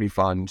private equity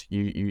fund,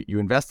 you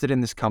invested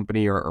in this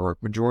company or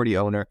majority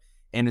owner,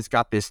 and it's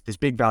got this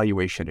big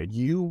valuation, and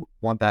you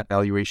want that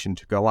valuation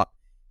to go up.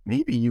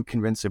 Maybe you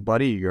convince a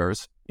buddy of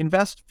yours,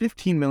 invest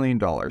 $15 million,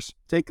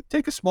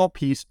 take a small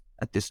piece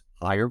at this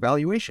higher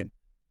valuation.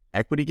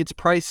 Equity gets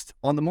priced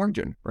on the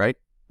margin, right?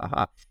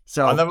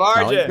 So on the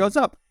margin it goes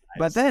up. Nice.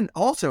 But then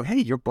also, hey,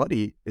 your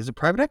buddy is a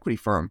private equity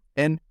firm,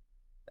 and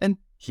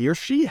he or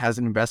she has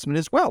an investment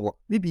as well. Well,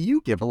 maybe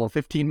you give a little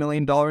 $15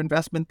 million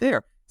investment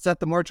there, set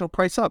the marginal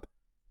price up.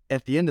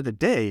 At the end of the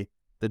day,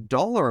 the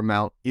dollar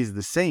amount is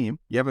the same.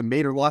 You haven't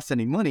made or lost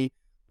any money,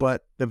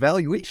 but the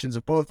valuations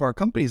of both of our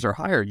companies are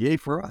higher. Yay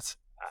for us.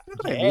 You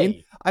know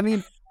what I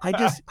mean?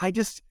 I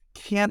just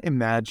can't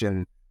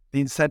imagine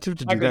the incentive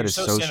to do that is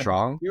so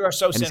strong. You are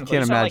so cynical. I just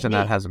can't imagine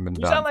that hasn't been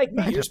done. You sound like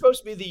me. You're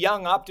supposed to be the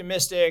young,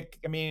 optimistic.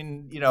 I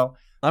mean,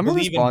 I'm a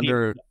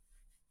responder.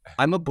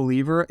 I'm a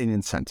believer in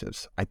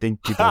incentives. I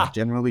think people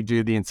generally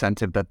do the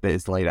incentive that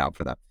is laid out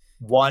for them.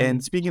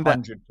 And speaking of that,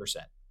 100%.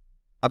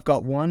 I've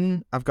got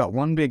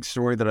one big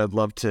story that I'd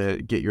love to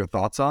get your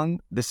thoughts on.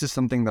 This is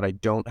something that I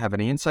don't have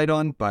any insight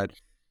on, but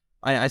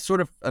I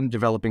sort of am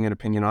developing an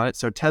opinion on it.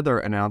 So Tether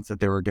announced that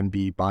they were going to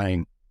be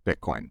buying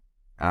Bitcoin.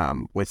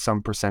 with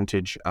some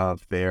percentage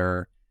of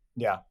their,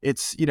 Yeah.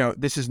 it's,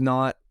 this is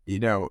not,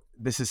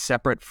 this is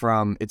separate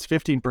from, it's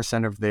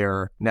 15% of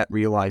their net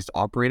realized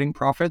operating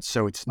profits.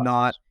 So it's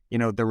not,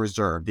 the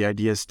reserve. The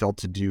idea is still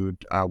to do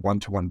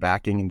one-to-one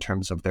backing in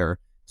terms of their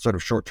sort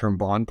of short-term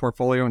bond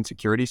portfolio and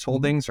securities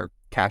holdings, or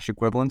cash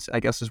equivalents, I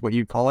guess is what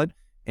you'd call it,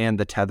 and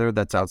the tether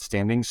that's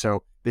outstanding.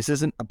 So this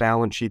isn't a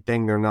balance sheet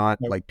thing. They're not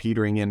like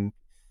petering in,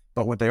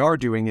 but what they are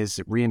doing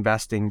is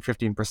reinvesting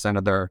 15%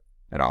 of their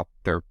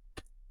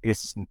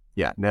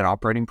net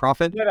operating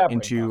profit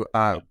into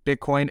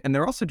Bitcoin. And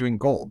they're also doing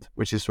gold,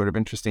 which is sort of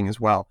interesting as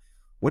well.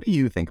 What do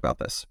you think about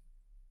this?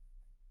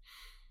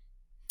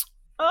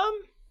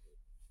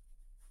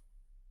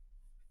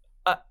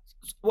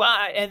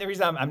 Well, and the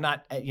reason I'm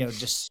not,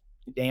 just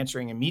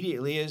answering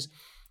immediately is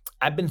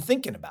I've been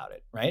thinking about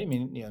it, right? I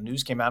mean,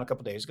 news came out a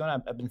couple of days ago,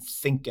 and I've been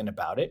thinking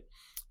about it,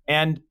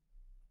 and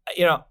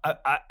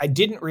I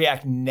didn't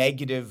react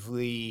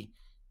negatively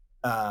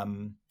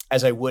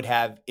as I would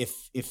have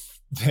if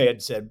they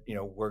had said,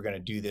 we're going to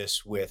do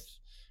this with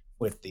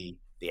the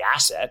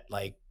asset,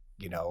 like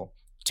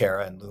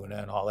Terra and Luna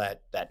and all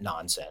that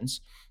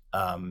nonsense,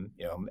 and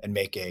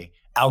make a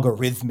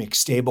algorithmic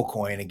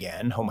stablecoin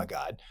again. Oh my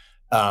God,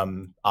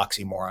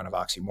 oxymoron of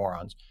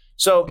oxymorons.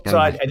 So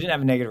I didn't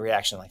have a negative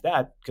reaction like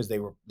that, because they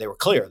were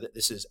clear that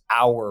this is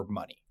our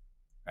money,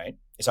 right?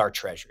 It's our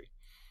treasury,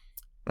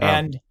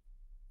 and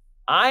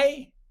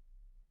I'm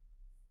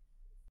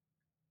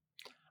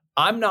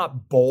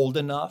not bold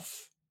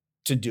enough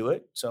to do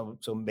it. So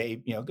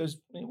maybe,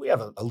 because we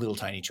have a little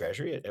tiny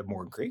treasury at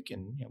Morgan Creek,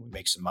 and we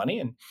make some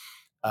money. And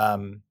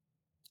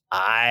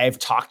I've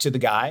talked to the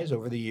guys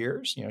over the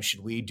years, should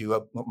we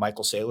do what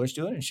Michael Saylor's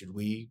doing, and should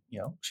we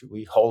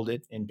hold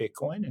it in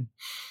Bitcoin? And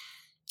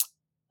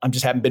I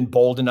just haven't been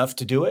bold enough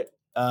to do it.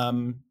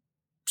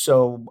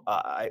 So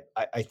I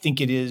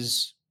think it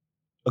is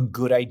a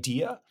good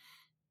idea.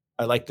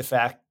 I like the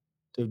fact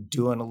of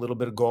doing a little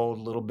bit of gold,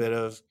 a little bit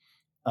of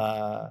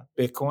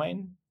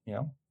Bitcoin,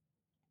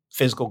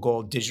 physical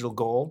gold, digital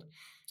gold.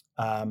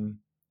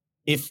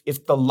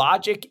 If the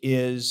logic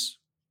is,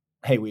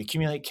 hey, we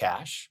accumulate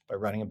cash by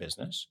running a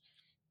business,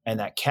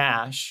 and that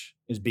cash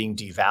is being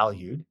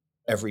devalued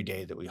every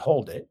day that we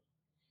hold it,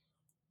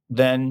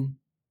 then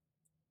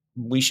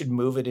we should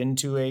move it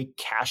into a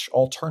cash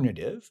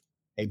alternative,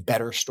 a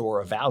better store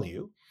of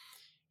value.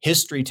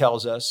 History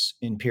tells us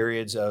in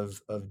periods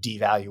of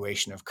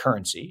devaluation of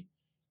currency,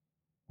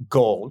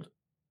 gold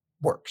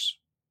works.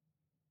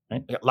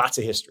 Right? We got lots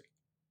of history,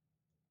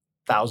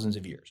 thousands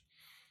of years.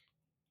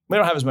 We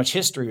don't have as much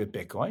history with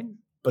Bitcoin,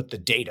 but the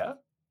data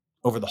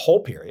over the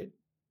whole period,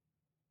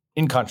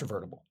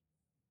 incontrovertible.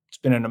 It's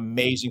been an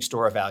amazing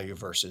store of value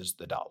versus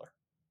the dollar,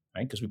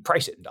 right? Because we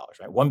price it in dollars,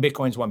 right? One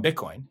Bitcoin is one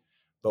Bitcoin,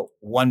 but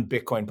one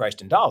Bitcoin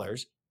priced in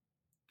dollars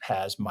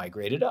has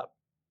migrated up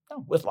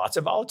with lots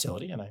of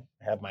volatility. And I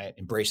have my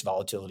Embrace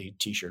Volatility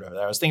t-shirt over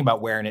there. I was thinking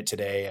about wearing it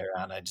today,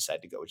 and I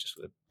decided to go just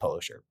with a polo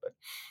shirt.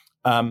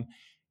 But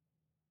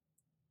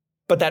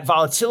that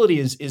volatility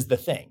is the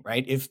thing,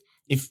 right? If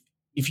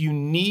you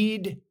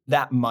need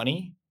that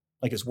money,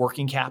 like as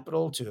working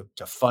capital to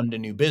fund a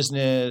new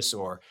business,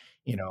 or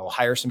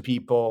hire some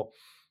people,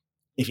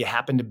 if you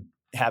happen to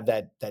have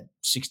that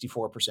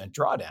 64%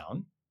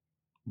 drawdown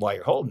while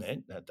you're holding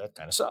it, that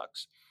kind of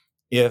sucks.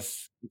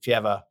 If you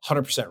have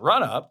 100%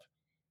 run up,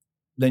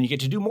 then you get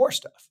to do more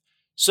stuff.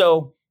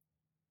 So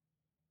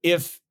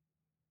if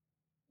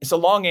it's a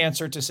long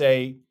answer to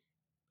say,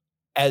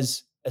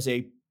 as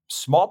a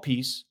small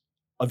piece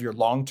of your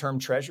long-term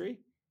treasury,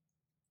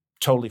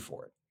 totally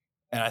for it.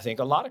 And I think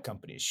a lot of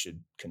companies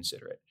should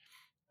consider it.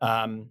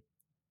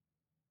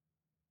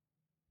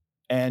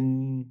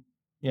 And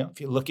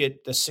if you look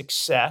at the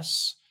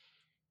success,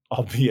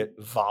 albeit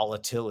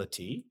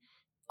volatility,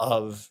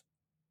 of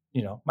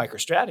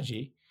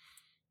MicroStrategy,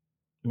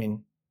 I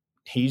mean,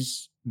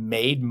 he's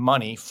made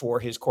money for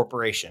his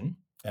corporation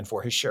and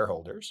for his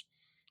shareholders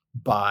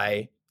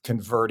by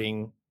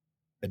converting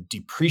a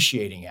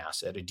depreciating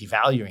asset, a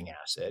devaluing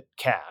asset,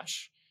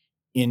 cash,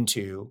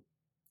 into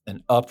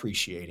an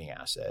appreciating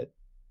asset,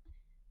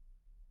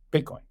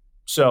 Bitcoin.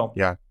 So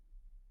yeah,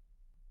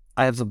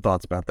 I have some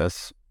thoughts about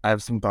this.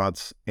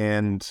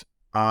 And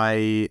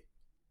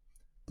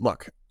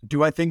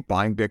do I think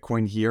buying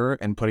Bitcoin here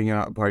and putting it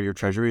out part of your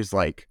treasury is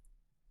like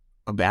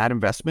a bad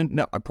investment?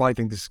 No, I probably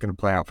think this is going to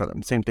play out for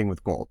them. Same thing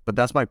with gold, but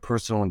that's my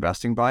personal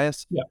investing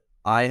bias. Yeah.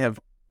 I have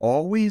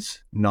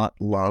always not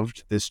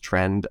loved this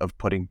trend of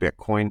putting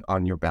Bitcoin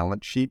on your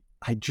balance sheet.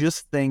 I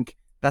just think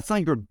that's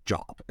not your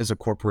job as a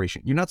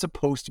corporation. You're not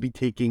supposed to be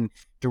taking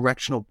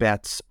directional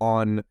bets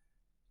on,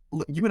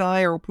 you and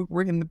I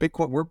we're in the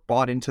Bitcoin, we're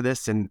bought into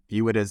this and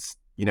view it as,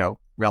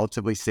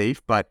 relatively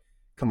safe, but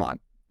come on.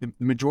 The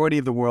majority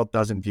of the world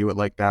doesn't view it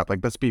like that. Like,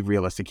 let's be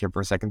realistic here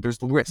for a second. There's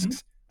risks.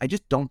 Mm-hmm. I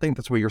just don't think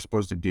that's what you're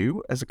supposed to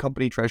do as a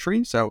company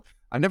treasury. So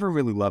I've never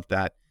really loved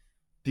that.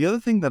 The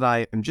other thing that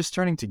I am just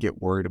starting to get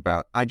worried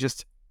about,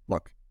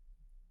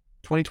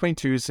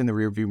 2022 is in the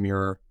rearview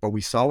mirror, but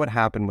we saw what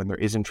happened when there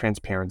isn't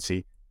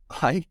transparency.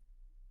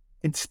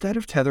 Instead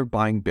of Tether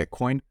buying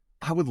Bitcoin,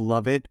 I would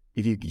love it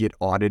if you could get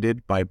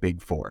audited by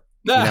Big Four.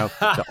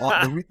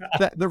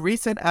 The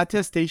recent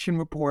attestation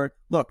report,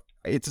 look,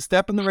 it's a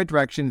step in the right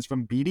direction. It's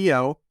from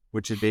BDO,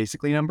 which is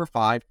basically number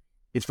 5.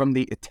 It's from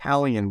the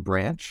Italian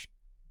branch.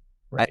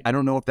 Right. I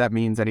don't know if that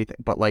means anything,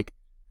 but like,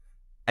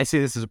 I say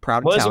this as a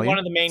proud Well, Italian. isn't one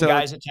of the main So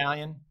guys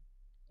Italian?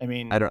 I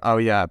mean, I don't. Oh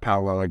yeah,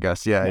 Paolo. I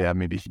guess. Yeah.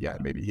 Maybe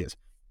he is.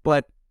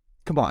 But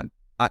come on.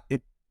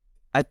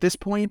 At this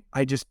point,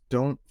 I just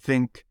don't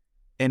think.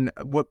 And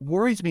what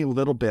worries me a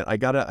little bit, I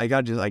gotta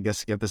just, I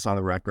guess, get this on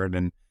the record.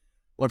 And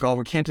look, I'll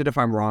recant it if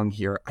I'm wrong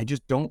here. I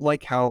just don't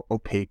like how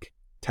opaque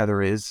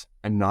Tether is.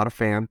 I'm not a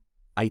fan.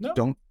 I No.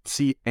 don't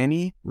see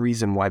any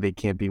reason why they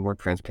can't be more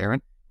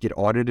transparent. Get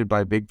audited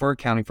by a Big Four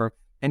accounting firm.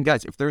 And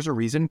guys, if there's a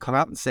reason, come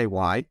out and say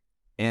why.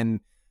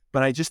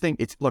 But I just think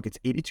it's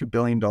 $82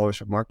 billion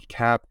of market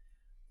cap.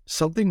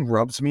 Something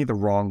rubs me the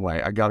wrong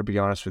way. I got to be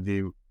honest with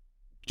you.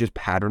 Just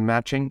pattern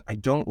matching. I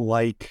don't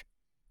like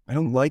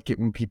it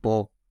when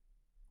people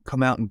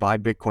come out and buy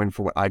Bitcoin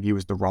for what I view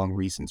as the wrong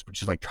reasons,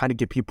 which is like trying to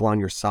get people on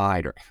your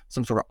side or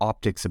some sort of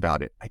optics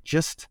about it.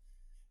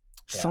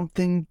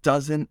 Something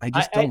doesn't. I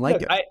just don't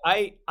like it.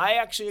 I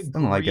actually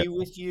agree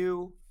with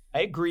you.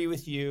 I agree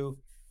with you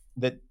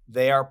that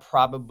they are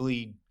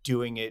probably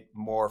doing it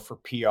more for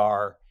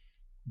PR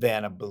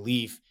than a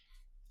belief.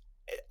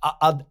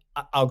 I'll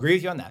agree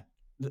with you on that.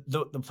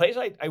 The place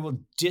I will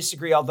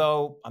disagree,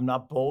 although I'm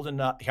not bold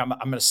enough, I'm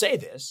going to say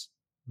this,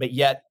 but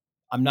yet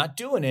I'm not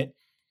doing it.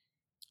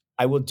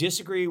 I will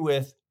disagree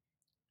with,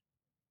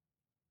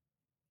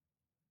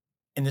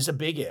 and this is a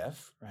big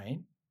if,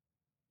 right?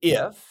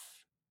 If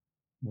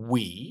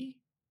we,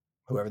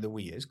 whoever the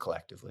we is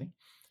collectively,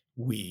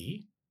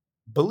 we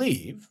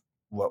believe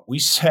what we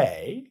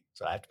say,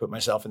 so I have to put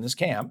myself in this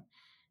camp,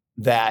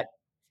 that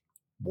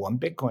one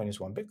Bitcoin is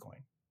one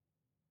Bitcoin,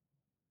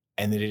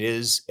 and that it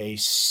is a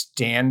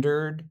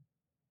standard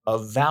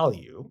of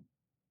value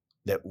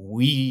that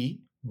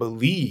we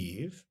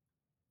believe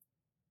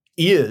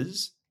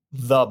is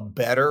the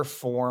better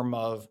form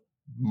of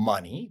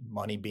money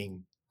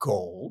being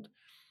gold,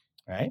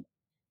 right?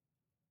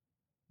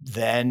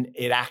 Then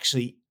it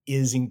actually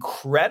is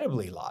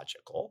incredibly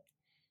logical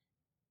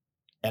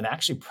and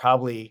actually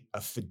probably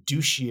a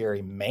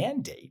fiduciary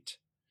mandate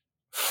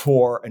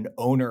for an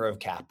owner of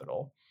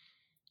capital,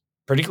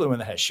 particularly when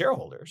that has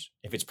shareholders.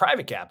 If it's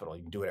private capital,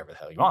 you can do whatever the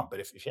hell you want. But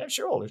if you have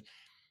shareholders,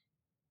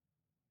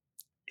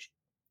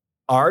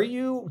 are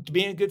you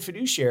being a good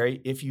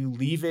fiduciary if you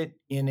leave it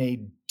in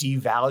a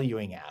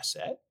devaluing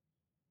asset,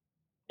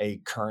 a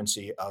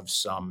currency of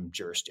some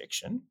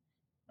jurisdiction,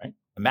 right?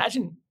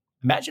 Imagine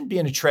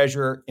being a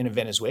treasurer in a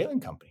Venezuelan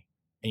company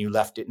and you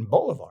left it in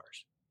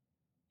bolivars.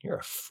 You're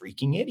a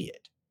freaking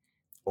idiot.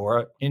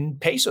 Or in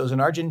pesos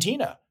in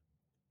Argentina.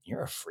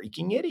 You're a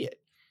freaking idiot.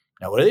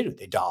 Now, what do?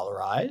 They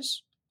dollarize.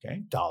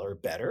 Okay, dollar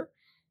better.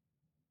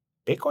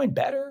 Bitcoin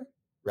better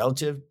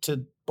relative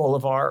to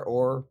bolivar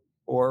or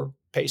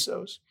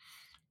pesos.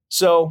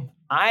 So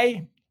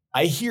I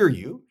hear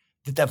you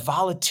that the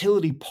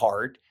volatility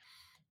part,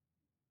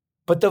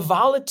 but the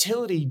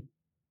volatility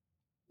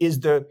is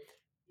the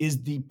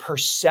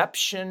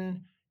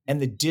perception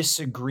and the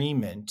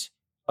disagreement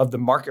of the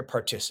market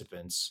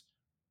participants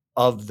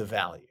of the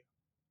value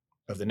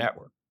of the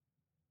network.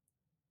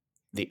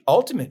 The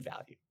ultimate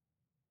value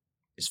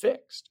is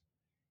fixed.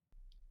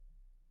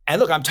 And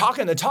look, I'm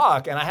talking the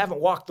talk and I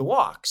haven't walked the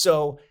walk.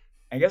 So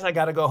I guess I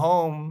got to go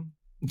home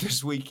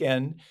this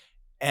weekend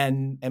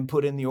and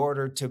put in the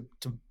order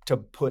to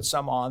put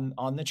some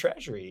on the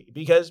treasury,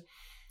 because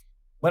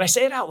when I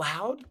say it out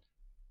loud,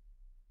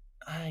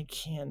 I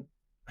can't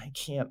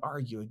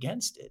argue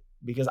against it,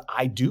 because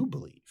I do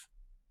believe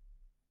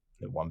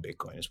that one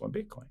Bitcoin is one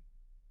Bitcoin.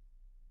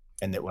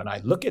 And that when I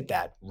look at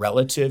that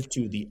relative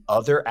to the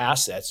other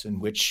assets in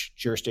which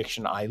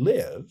jurisdiction I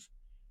live,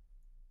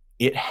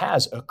 it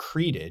has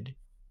accreted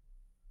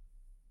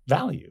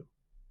value.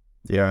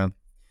 Yeah.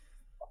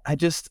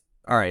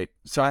 All right.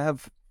 So I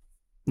have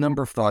a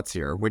number of thoughts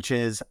here, which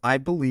is I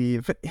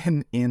believe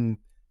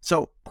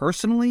so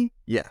personally,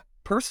 yeah.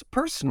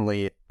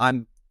 Personally,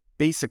 I'm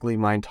basically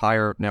my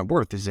entire net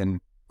worth is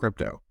in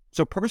crypto.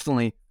 So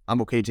personally,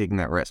 I'm okay taking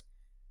that risk.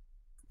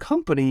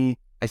 Company,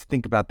 I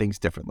think about things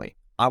differently.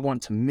 I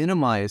want to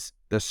minimize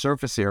the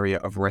surface area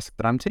of risk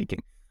that I'm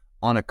taking.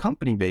 On a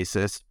company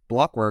basis,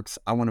 Blockworks,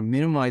 I want to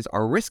minimize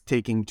our risk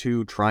taking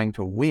to trying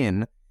to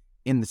win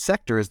in the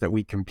sectors that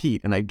we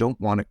compete, and I don't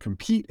want to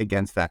compete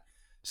against that.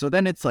 So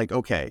then it's like,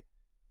 okay,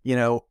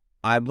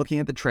 I'm looking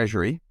at the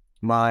treasury,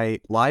 my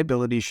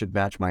liability should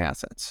match my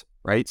assets,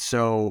 right?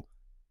 So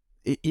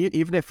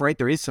even if, right,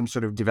 there is some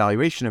sort of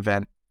devaluation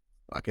event,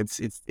 like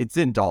it's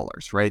in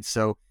dollars, right?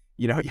 So,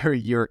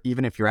 you're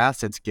even if your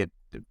assets get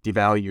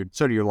devalued,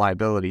 so do your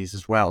liabilities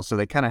as well. So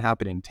they kind of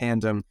happen in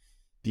tandem.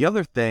 The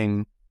other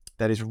thing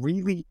that is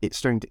really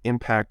starting to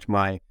impact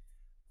probably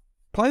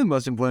the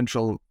most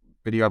influential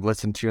video I've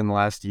listened to in the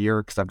last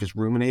year, because I've just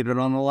ruminated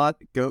on a lot.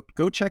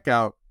 Go check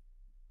out,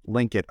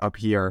 link it up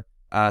here.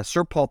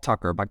 Sir Paul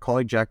Tucker, my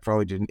colleague Jack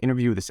Farley did an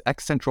interview with this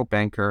ex-central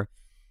banker.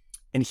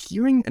 And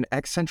hearing an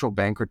ex-central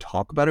banker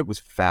talk about it was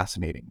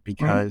fascinating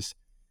because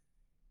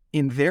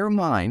in their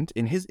mind,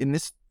 in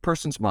this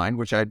person's mind,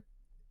 which I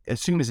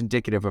assume is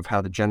indicative of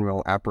how the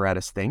general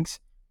apparatus thinks,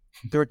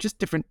 there are just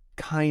different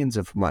kinds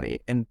of money.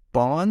 And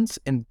bonds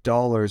and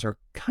dollars are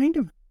kind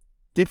of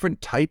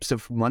different types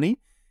of money.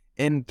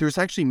 And there's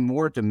actually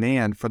more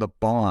demand for the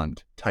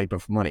bond type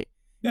of money.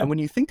 Yeah. And when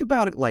you think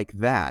about it like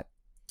that,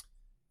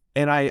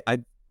 and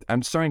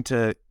I'm starting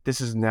to, this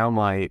is now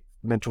my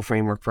mental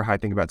framework for how I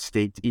think about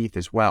staked ETH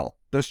as well.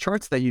 Those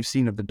charts that you've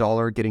seen of the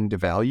dollar getting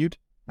devalued,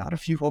 not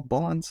if you hold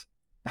bonds,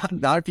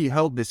 not if you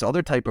held this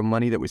other type of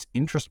money that was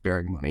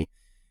interest-bearing money.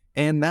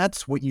 And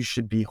that's what you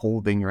should be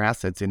holding your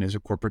assets in as a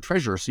corporate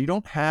treasurer. So you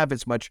don't have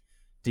as much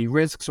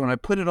de-risk. So when I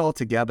put it all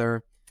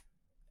together,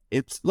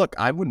 look,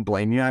 I wouldn't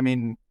blame you. I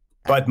mean,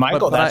 but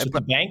Michael, that's what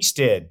the banks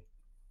did.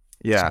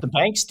 Yeah. That's what the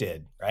banks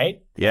did,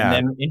 right? Yeah.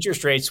 And then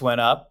interest rates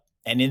went up.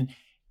 And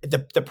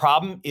the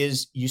problem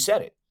is, you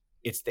said it,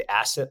 it's the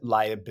asset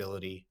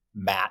liability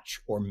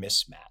match or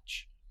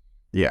mismatch.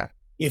 Yeah.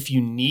 If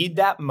you need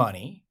that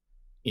money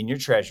in your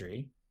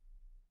treasury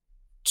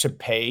to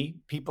pay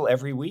people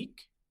every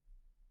week,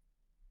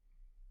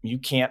 you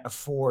can't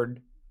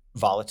afford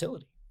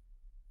volatility.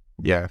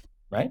 Yeah.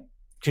 Right?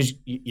 Because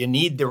you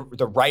need the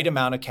right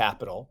amount of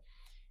capital.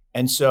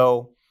 And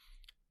so,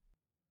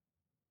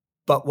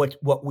 but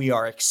what we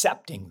are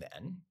accepting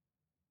then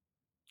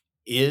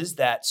is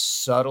that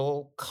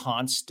subtle,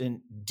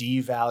 constant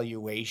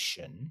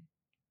devaluation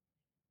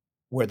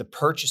where the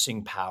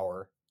purchasing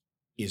power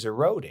is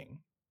eroding.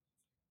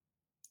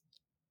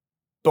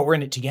 But we're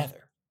in it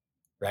together,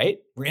 right?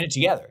 We're in it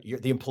together.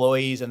 The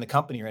employees and the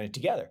company are in it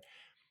together.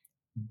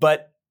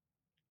 But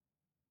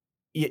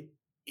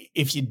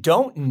if you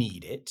don't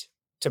need it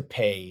to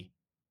pay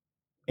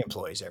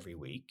employees every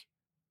week,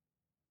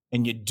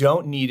 and you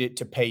don't need it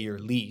to pay your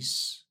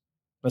lease,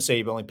 let's say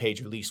you've only paid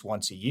your lease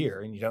once a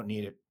year and you don't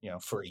need it,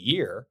 for a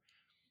year,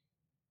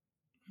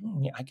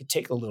 I could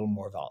take a little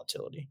more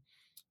volatility.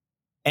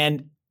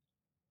 And,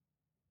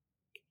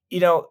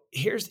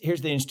 here's the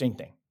interesting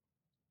thing.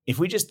 If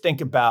we just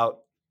think about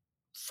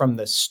from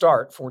the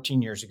start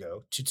 14 years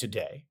ago to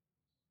today,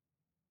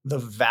 the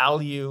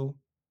value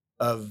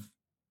of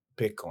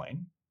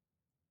Bitcoin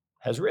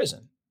has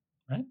risen,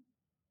 right?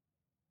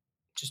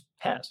 Just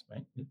has,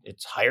 right?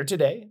 It's higher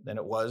today than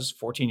it was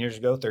 14 years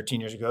ago,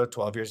 13 years ago,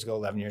 12 years ago,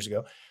 11 years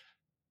ago.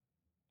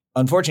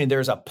 Unfortunately,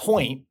 there's a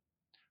point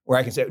where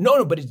I can say,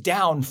 no, but it's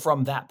down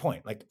from that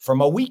point. Like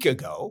from a week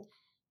ago,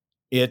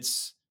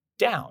 it's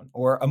down,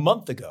 or a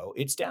month ago,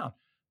 it's down.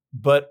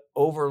 But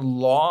over a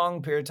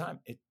long period of time,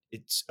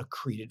 it's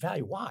accreted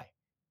value. Why?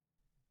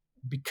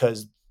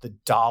 Because the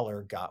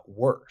dollar got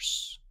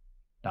worse.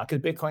 Not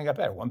because Bitcoin got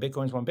better. One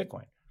Bitcoin is one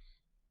Bitcoin.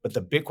 But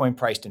the Bitcoin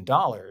priced in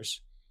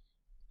dollars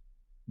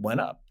went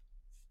up.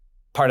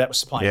 Part of that was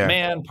supply and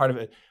demand. Part of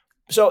it.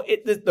 So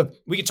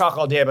we could talk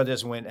all day about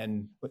this but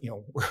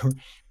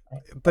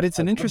it's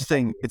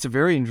a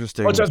very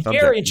interesting. Well, it's a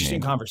very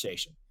interesting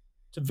conversation.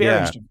 It's a very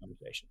interesting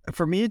conversation.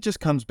 For me, it just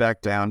comes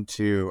back down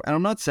to, and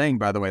I'm not saying,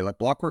 by the way, like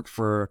Blockworks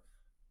for,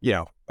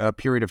 a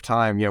period of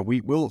time,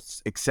 we will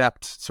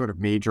accept sort of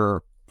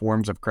major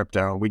forms of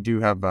crypto. We do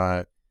have,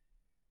 I'm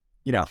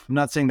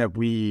not saying that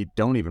we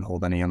don't even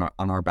hold any on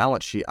our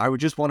balance sheet. I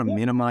would just want to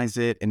minimize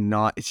it and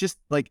not, it's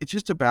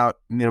just about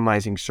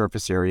minimizing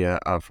surface area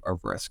of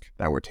risk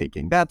that we're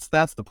taking. That's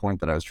the point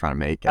that I was trying to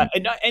make. And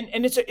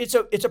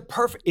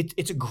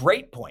it's a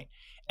great point.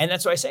 And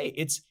that's why I say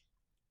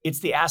it's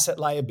the asset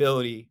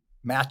liability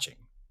matching.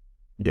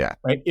 Yeah.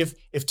 Right.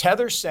 If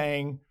Tether's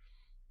saying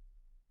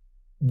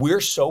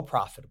we're so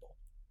profitable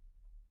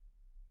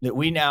that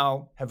we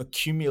now have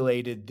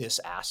accumulated this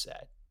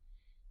asset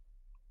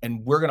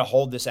and we're going to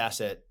hold this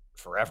asset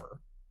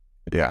forever.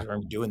 Yeah. We're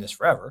going to be doing this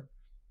forever.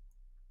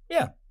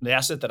 Yeah. The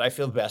asset that I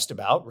feel best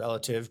about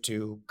relative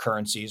to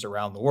currencies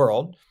around the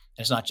world,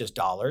 and it's not just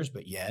dollars,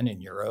 but yen and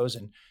euros,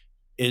 and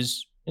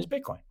is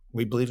Bitcoin.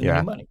 We believe in the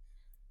new money.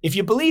 If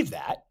you believe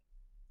that,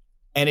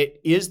 and it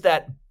is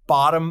that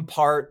bottom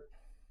part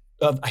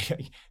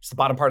it's the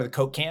bottom part of the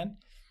Coke can,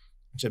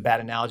 which is a bad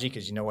analogy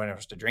because no one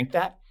else to drink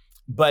that.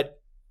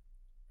 But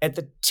at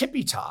the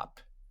tippy top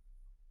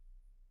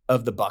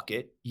of the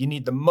bucket, you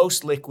need the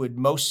most liquid,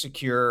 most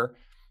secure,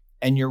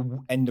 and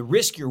the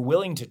risk you're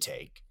willing to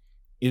take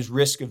is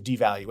risk of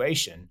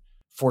devaluation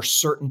for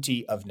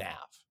certainty of NAV.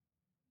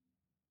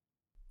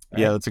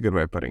 Right? Yeah, that's a good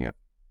way of putting it.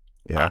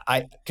 Yeah.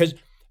 Because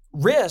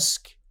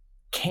risk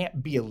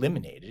can't be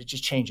eliminated. It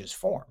just changes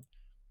form.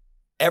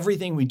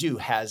 Everything we do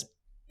has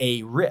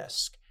a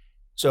risk.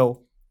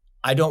 So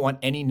I don't want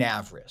any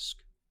NAV risk.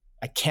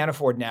 I can't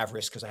afford NAV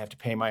risk because I have to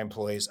pay my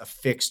employees a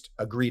fixed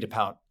agreed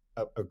upon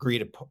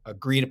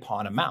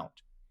amount,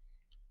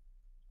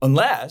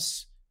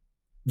 unless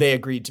they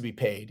agreed to be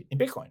paid in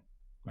Bitcoin,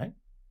 right?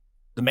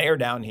 The mayor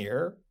down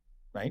here,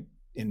 right,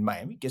 in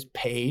Miami gets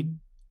paid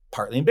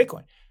partly in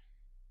Bitcoin.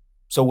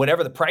 So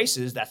whatever the price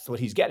is, that's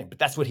what he's getting, but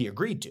that's what he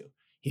agreed to.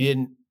 He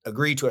didn't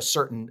agree to a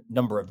certain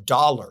number of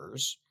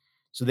dollars.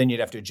 So then you'd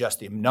have to adjust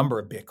the number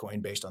of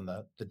Bitcoin based on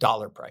the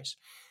dollar price.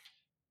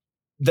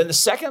 Then the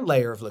second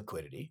layer of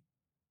liquidity,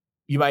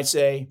 you might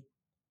say,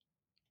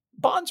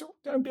 bonds are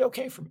going to be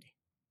okay for me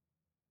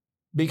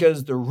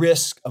because the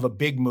risk of a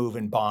big move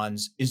in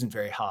bonds isn't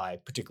very high,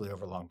 particularly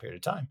over a long period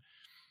of time.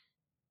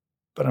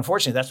 But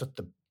unfortunately, that's what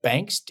the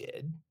banks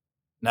did.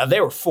 Now, they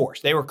were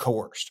forced. They were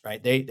coerced,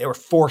 right? They were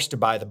forced to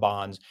buy the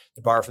bonds,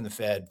 to borrow from the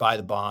Fed, buy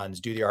the bonds,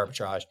 do the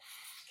arbitrage.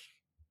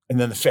 And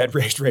then the Fed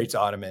raised rates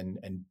on them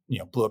and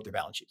blew up their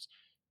balance sheets.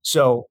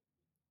 So,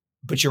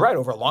 but you're right,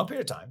 over a long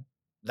period of time,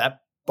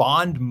 that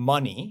bond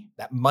money,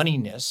 that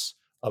moneyness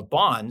of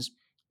bonds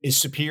is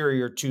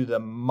superior to the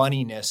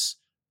moneyness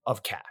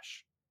of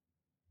cash.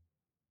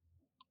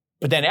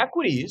 But then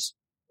equities,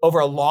 over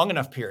a long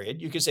enough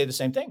period, you could say the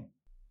same thing,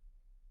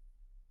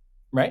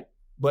 right?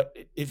 But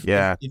if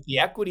the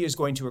equity is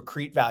going to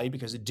accrete value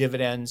because of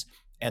dividends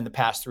and the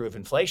pass-through of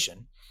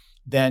inflation,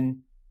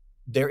 then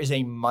there is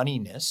a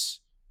moneyness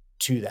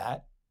to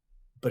that.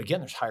 But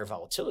again, there's higher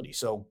volatility.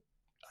 So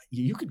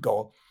you could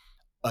go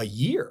a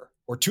year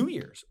or 2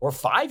 years or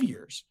 5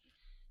 years.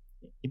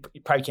 You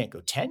probably can't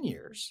go 10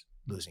 years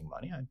losing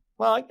money.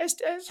 Well, I guess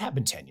it's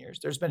happened 10 years.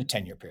 There's been a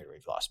 10-year period where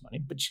you've lost money,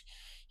 but you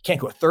can't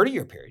go a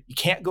 30-year period. You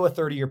can't go a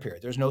 30-year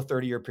period. There's no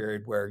 30-year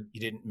period where you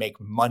didn't make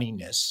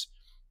moneyness,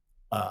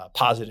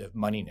 positive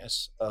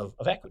moneyness of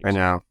equities. I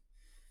know.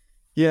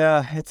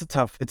 Yeah, it's a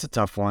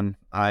tough one.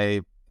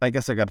 I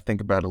guess I got to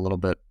think about it a little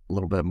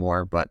bit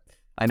more, but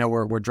I know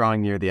we're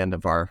drawing near the end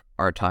of our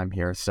time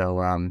here.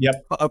 So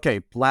Yep.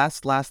 Okay,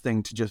 last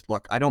thing to just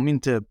look. I don't mean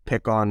to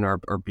pick on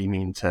or be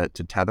mean to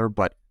Tether,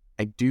 but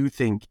I do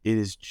think it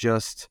is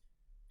just,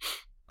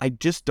 I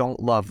just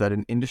don't love that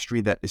an industry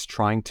that is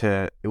trying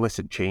to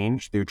elicit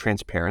change through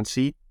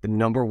transparency, the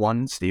number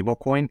one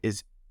stablecoin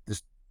is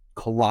this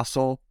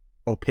colossal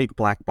opaque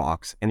black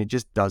box, and it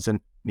just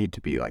doesn't need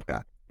to be like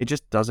that. It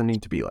just doesn't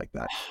need to be like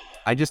that.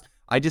 I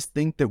just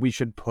think that we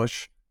should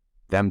push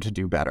them to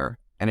do better.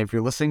 And if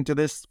you're listening to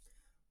this,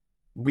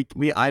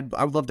 I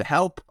would love to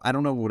help. I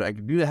don't know what I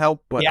could do to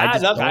help, but yeah, I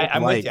just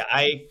I'm with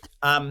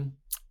you.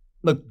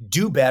 Look,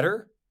 do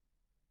better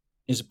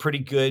is a pretty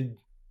good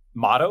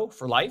motto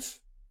for life,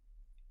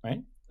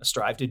 right?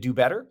 Strive to do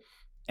better.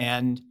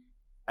 And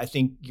I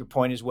think your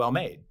point is well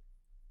made.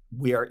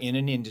 We are in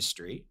an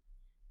industry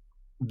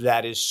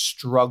that is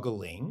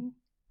struggling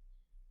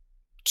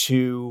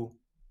to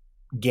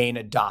gain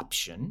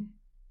adoption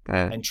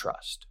and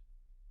trust.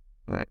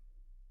 Right.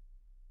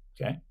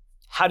 Okay.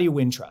 How do you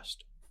win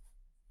trust?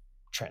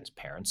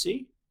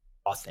 Transparency,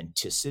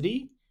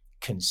 authenticity,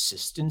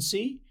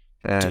 consistency,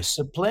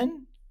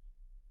 discipline.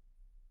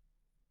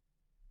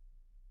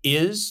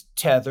 Is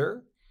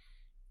Tether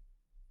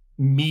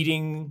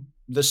meeting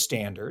the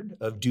standard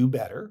of do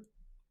better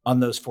on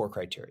those 4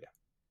 criteria?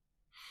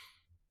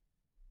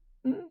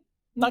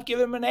 Not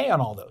giving him an A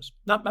on all those.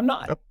 I'm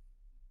not. Yep.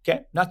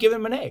 Okay. Not giving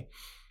him an A.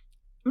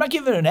 I'm not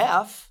giving him an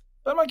F,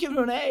 but I'm not giving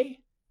him an A.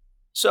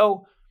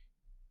 So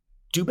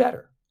do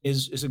better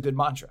is a good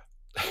mantra.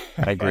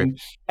 I agree.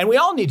 and we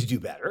all need to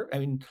do better. I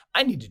mean,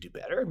 I need to do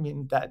better. I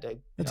mean, that's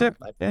it.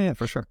 Life, yeah,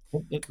 for sure.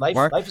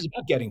 Life is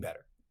about getting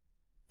better.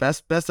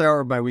 Best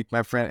hour of my week,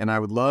 my friend. And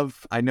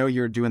I know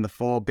you're doing the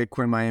full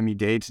Bitcoin Miami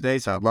day today,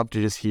 so I'd love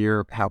to just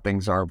hear how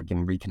things are. We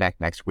can reconnect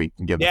next week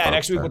and give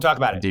next week we'll talk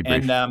about it.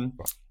 Debrief.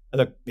 And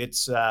look,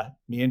 it's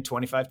me and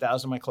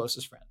 25,000 of my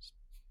closest friends.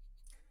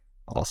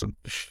 Awesome.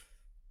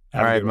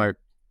 All right, Mike.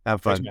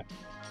 Have fun. Thanks,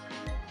 man.